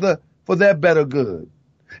together for their better good.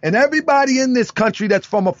 And everybody in this country that's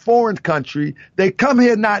from a foreign country, they come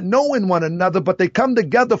here not knowing one another, but they come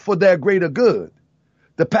together for their greater good.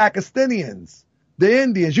 The Pakistanians, the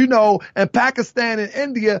Indians, and Pakistan and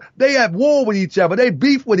India, they have war with each other. They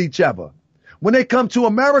beef with each other. When they come to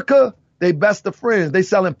America, they best of friends. They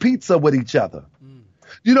selling pizza with each other.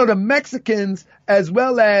 The Mexicans, as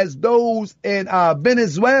well as those in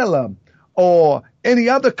Venezuela or any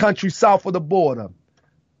other country south of the border,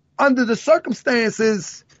 under the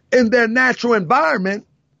circumstances in their natural environment,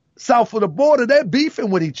 south of the border, they're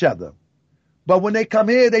beefing with each other. But when they come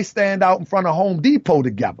here, they stand out in front of Home Depot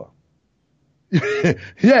together.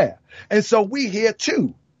 Yeah. And so we here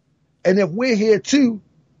too. And if we're here too,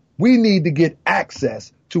 we need to get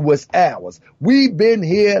access to what's ours. We've been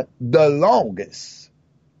here the longest.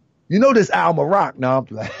 This Alma Rock. No, I'm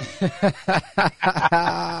playing.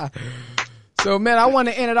 So, man, I want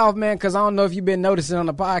to end it off, man, because I don't know if you've been noticing on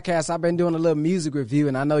the podcast, I've been doing a little music review,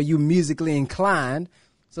 and I know you musically inclined.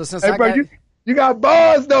 So since you got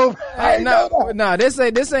bars, though. Hey, no, this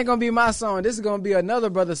ain't gonna be my song. This is gonna be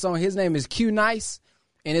another brother's song. His name is Q Nice,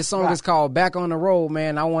 and his song is called "Back on the Road."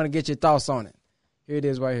 Man, I want to get your thoughts on it. Here it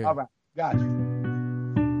is, right here. All right, got you.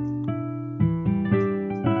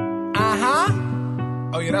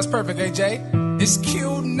 Oh yeah, that's perfect, AJ. It's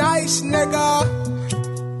Q Nice, nigga.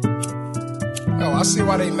 Oh, I see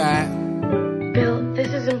why they mad. Bill, this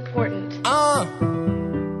is important.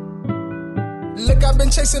 Look, I've been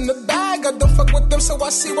chasing the bag, I don't fuck with them, so I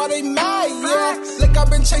see why they mad, yeah. Look, I've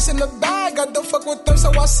been chasing the bag, I don't fuck with them, so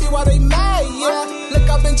I see why they mad, yeah. Look,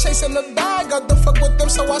 I've been chasing the bag, I don't fuck with them,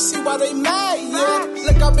 so I see why they mad, yeah.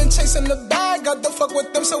 Look, I've been chasing the bag, I don't fuck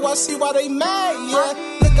with them, so I see why they mad,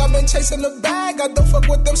 yeah. Look, I've been chasing the bag, I don't fuck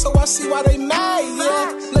with them, so I see why they mad,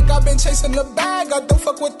 yeah. Look, I've been chasing the bag, I don't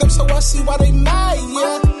fuck with them, so I see why they mad,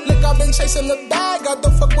 yeah. Look, I've been chasing the bag, I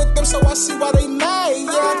don't fuck with them, so I see why they mad,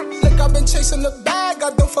 yeah. Look, I've been chasing the bag, I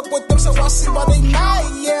don't fuck with them, so I see why they mad,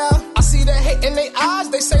 yeah. I see the hate in their eyes,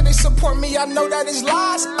 they say they support me, I know that is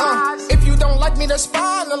lies, if you don't like me, that's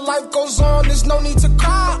fine, the life goes on, there's no need to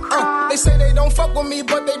cry, they say they don't fuck with me,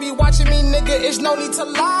 but they be watching me, nigga, it's no need to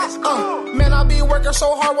lie, man, I be working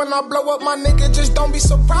so hard when I blow up, my nigga, just don't be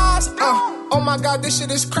surprised, oh my god, this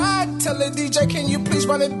shit is crack, tell the DJ, can you please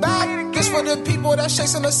run it back, this for the people that's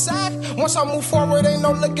chasing the sack, once I move forward, ain't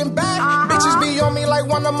no looking back, bitches be on me like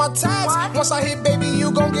one of my tags, once I hit, baby,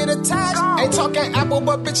 you gon' get attached, ain't talking Apple,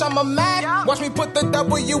 but bitch, I'm a Mac, watch me put the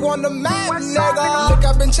W on the map, nigga, look,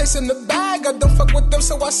 I've been chasing the bag, I don't fuck with them,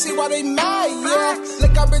 so I see why they mad, yeah,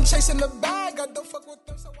 look, I've been chasing the bag, I don't fuck with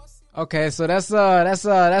them, so I see. Okay, so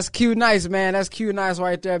that's Q Nice, man. That's Q Nice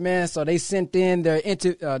right there, man. So they sent in their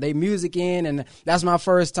music in, and that's my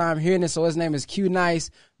first time hearing it. So his name is Q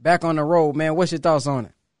Nice. Back on the Road, man. What's your thoughts on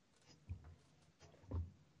it?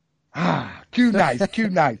 Q Nice, Q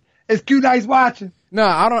Nice. Is Q Nice watching? No,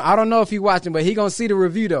 I don't know if he's watching, but he gonna see the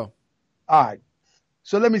review though. All right.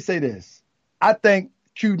 So let me say this. I think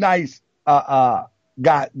Q Nice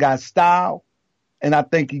got style, and I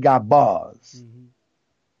think he got bars. Mm-hmm.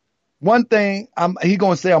 One thing, he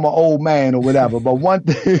gonna say I'm an old man or whatever, but one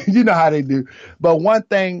thing, you know how they do. But one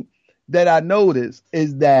thing that I noticed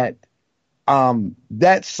is that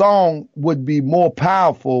that song would be more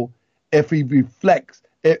powerful if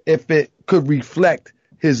it could reflect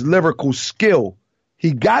his lyrical skill.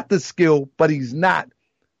 He got the skill, but he's not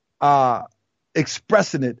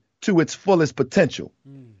expressing it to its fullest potential.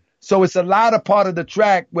 So it's a lot of part of the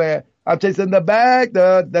track where I'm chasing the bag.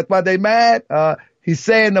 That's why they mad. He's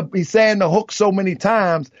saying the hook so many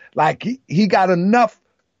times, like he got enough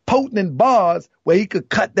potent bars where he could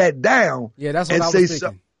cut that down. Yeah, that's what and I say was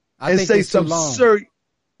thinking. I think it's too long.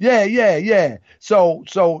 Yeah. So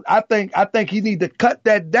I think he need to cut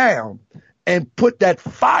that down and put that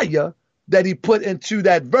fire that he put into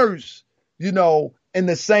that verse, you know, in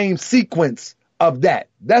the same sequence of that.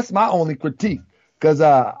 That's my only critique. Cause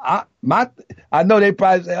I know they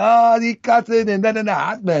probably say, oh, he cuts it and then.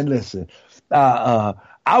 Man, listen, I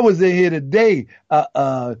was in here today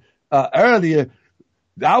earlier.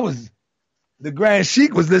 The Grand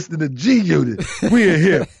Sheik was listening to G Unit. We in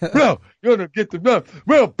here, bro. You're gonna get the bro.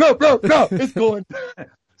 It's going.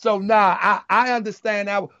 So now I understand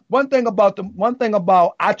that. One thing about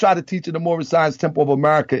I try to teach in the Moorish Science Temple of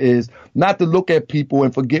America is not to look at people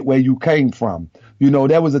and forget where you came from. You know,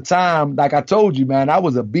 there was a time, like I told you, man, I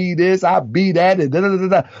was a be this, I be that,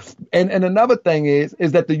 and another thing is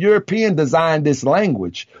that the European designed this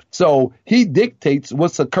language. So he dictates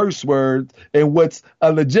what's a curse word and what's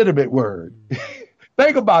a legitimate word.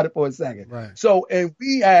 Think about it for a second. Right. So, and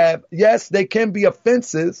we have, yes, they can be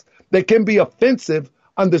offensive. They can be offensive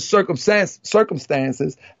under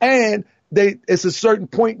circumstances, and it's a certain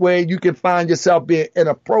point where you can find yourself being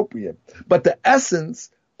inappropriate. But the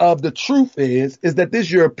essence of the truth is that this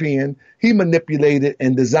European, he manipulated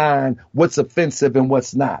and designed what's offensive and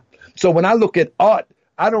what's not. So when I look at art,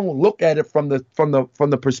 I don't look at it from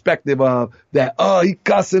the perspective of that, oh, he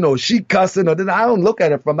cussing or she cussing, or then I don't look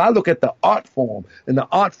at it I look at the art form. And the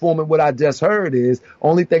art form and what I just heard is,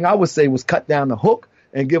 only thing I would say was cut down the hook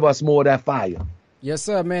and give us more of that fire. Yes,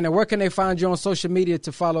 sir, man. And where can they find you on social media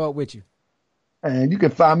to follow up with you? And you can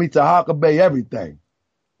find me Tahaka Bay everything.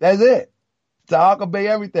 That's it. Tahaka Bay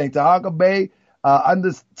everything. Tahaka Bay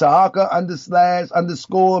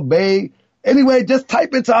 __ Bay. Anyway, just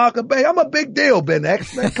type in Tahaka Bay. I'm a big deal, Ben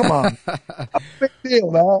X, man. Come on. I'm a big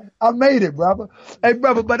deal, man. I made it, brother. Hey,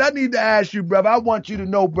 brother, but I need to ask you, brother. I want you to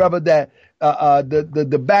know, brother, that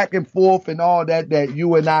the back and forth and all that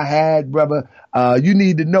you and I had, brother, you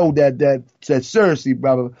need to know that seriously,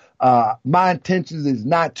 brother, my intentions is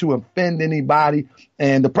not to offend anybody.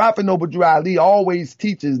 And the Prophet Noble Drew Ali always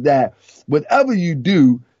teaches that whatever you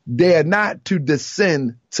do, dare not to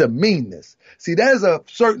descend to meanness. See, there's a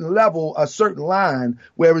certain level, a certain line,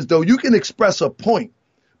 whereas though you can express a point,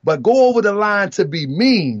 but go over the line to be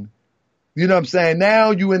mean, you know what I'm saying? Now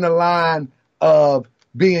you in the line of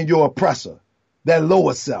being your oppressor, that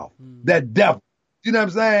lower self, that devil. You know what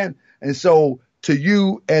I'm saying? And so to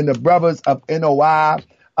you and the brothers of NOI,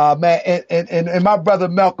 man, and my brother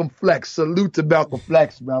Malcolm Flex, salute to Malcolm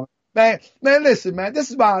Flex, brother. Man, listen, man, this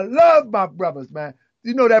is why I love my brothers, man.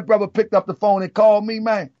 You know that brother picked up the phone and called me,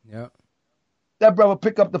 man? Yeah. That brother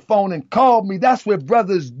picked up the phone and called me. That's what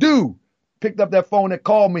brothers do. Picked up that phone and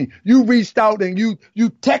called me. You reached out and you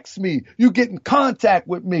text me. You get in contact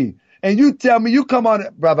with me. And you tell me, you come on,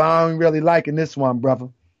 brother, I ain't really liking this one, brother.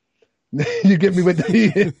 You get me with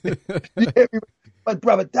the, you get me with, but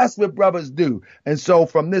brother, that's what brothers do. And so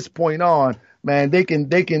from this point on, man, they can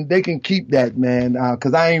keep that, man,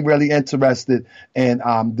 because I ain't really interested in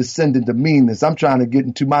descending to meanness. I'm trying to get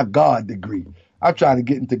into my God degree. I'm trying to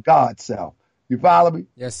get into God's self. You follow me?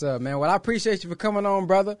 Yes, sir, man. Well, I appreciate you for coming on,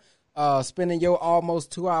 brother. Spending your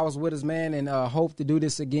almost 2 hours with us, man, and hope to do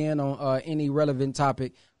this again on any relevant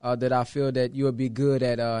topic that I feel that you'll be good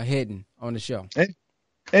at hitting on the show.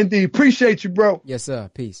 Indeed. Appreciate you, bro. Yes, sir.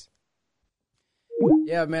 Peace.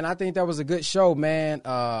 Yeah, man, I think that was a good show, man.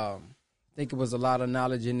 I think it was a lot of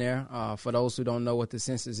knowledge in there for those who don't know what the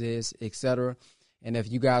census is, etc. And if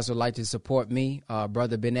you guys would like to support me,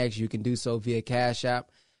 Brother Ben X, you can do so via Cash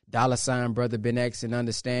App, $ Brother Ben X, and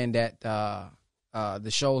understand that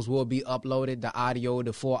the shows will be uploaded.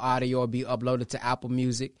 The full audio will be uploaded to Apple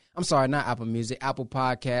Music. I'm sorry, not Apple Music, Apple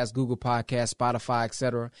Podcasts, Google Podcasts, Spotify,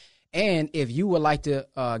 etc. And if you would like to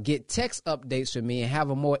get text updates from me and have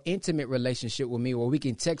a more intimate relationship with me where we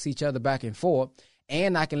can text each other back and forth,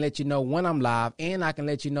 and I can let you know when I'm live, and I can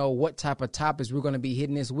let you know what type of topics we're going to be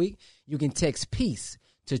hitting this week, you can text PEACE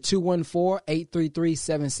to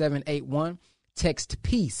 214-833-7781. Text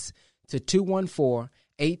PEACE to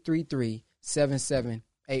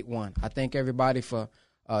 214-833-7781. I thank everybody for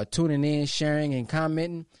tuning in, sharing, and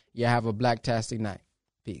commenting. You have a blacktastic night.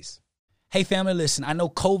 Peace. Hey, family, listen, I know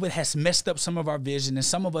COVID has messed up some of our vision, and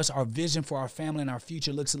some of us, our vision for our family and our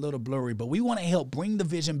future looks a little blurry, but we want to help bring the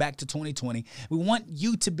vision back to 2020. We want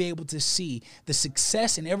you to be able to see the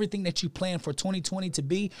success and everything that you plan for 2020 to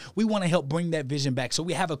be. We want to help bring that vision back. So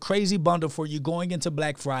we have a crazy bundle for you going into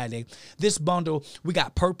Black Friday. This bundle, we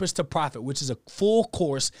got Purpose to Profit, which is a full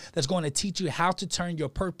course that's going to teach you how to turn your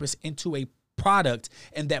purpose into a product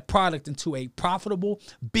and that product into a profitable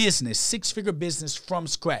business, 6-figure business from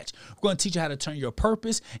scratch. We're going to teach you how to turn your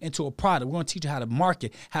purpose into a product. We're going to teach you how to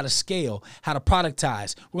market, how to scale, how to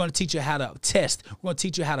productize. We're going to teach you how to test. We're going to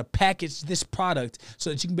teach you how to package this product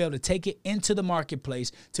so that you can be able to take it into the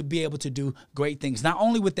marketplace to be able to do great things. Not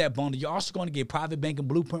only with that bundle, you're also going to get Private Banking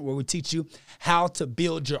Blueprint, where we teach you how to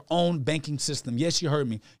build your own banking system. Yes, you heard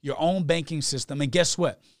me. Your own banking system. And guess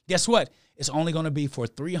what? It's only going to be for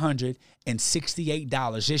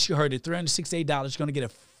 $368. Yes, you heard it. $368. You're going to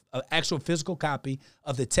get an actual physical copy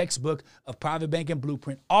of the textbook of Private Banking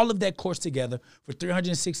Blueprint. All of that course together for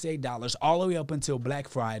 $368 all the way up until Black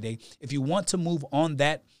Friday. If you want to move on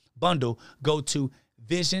that bundle, go to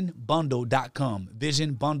visionbundle.com.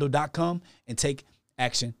 Visionbundle.com and take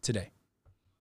action today.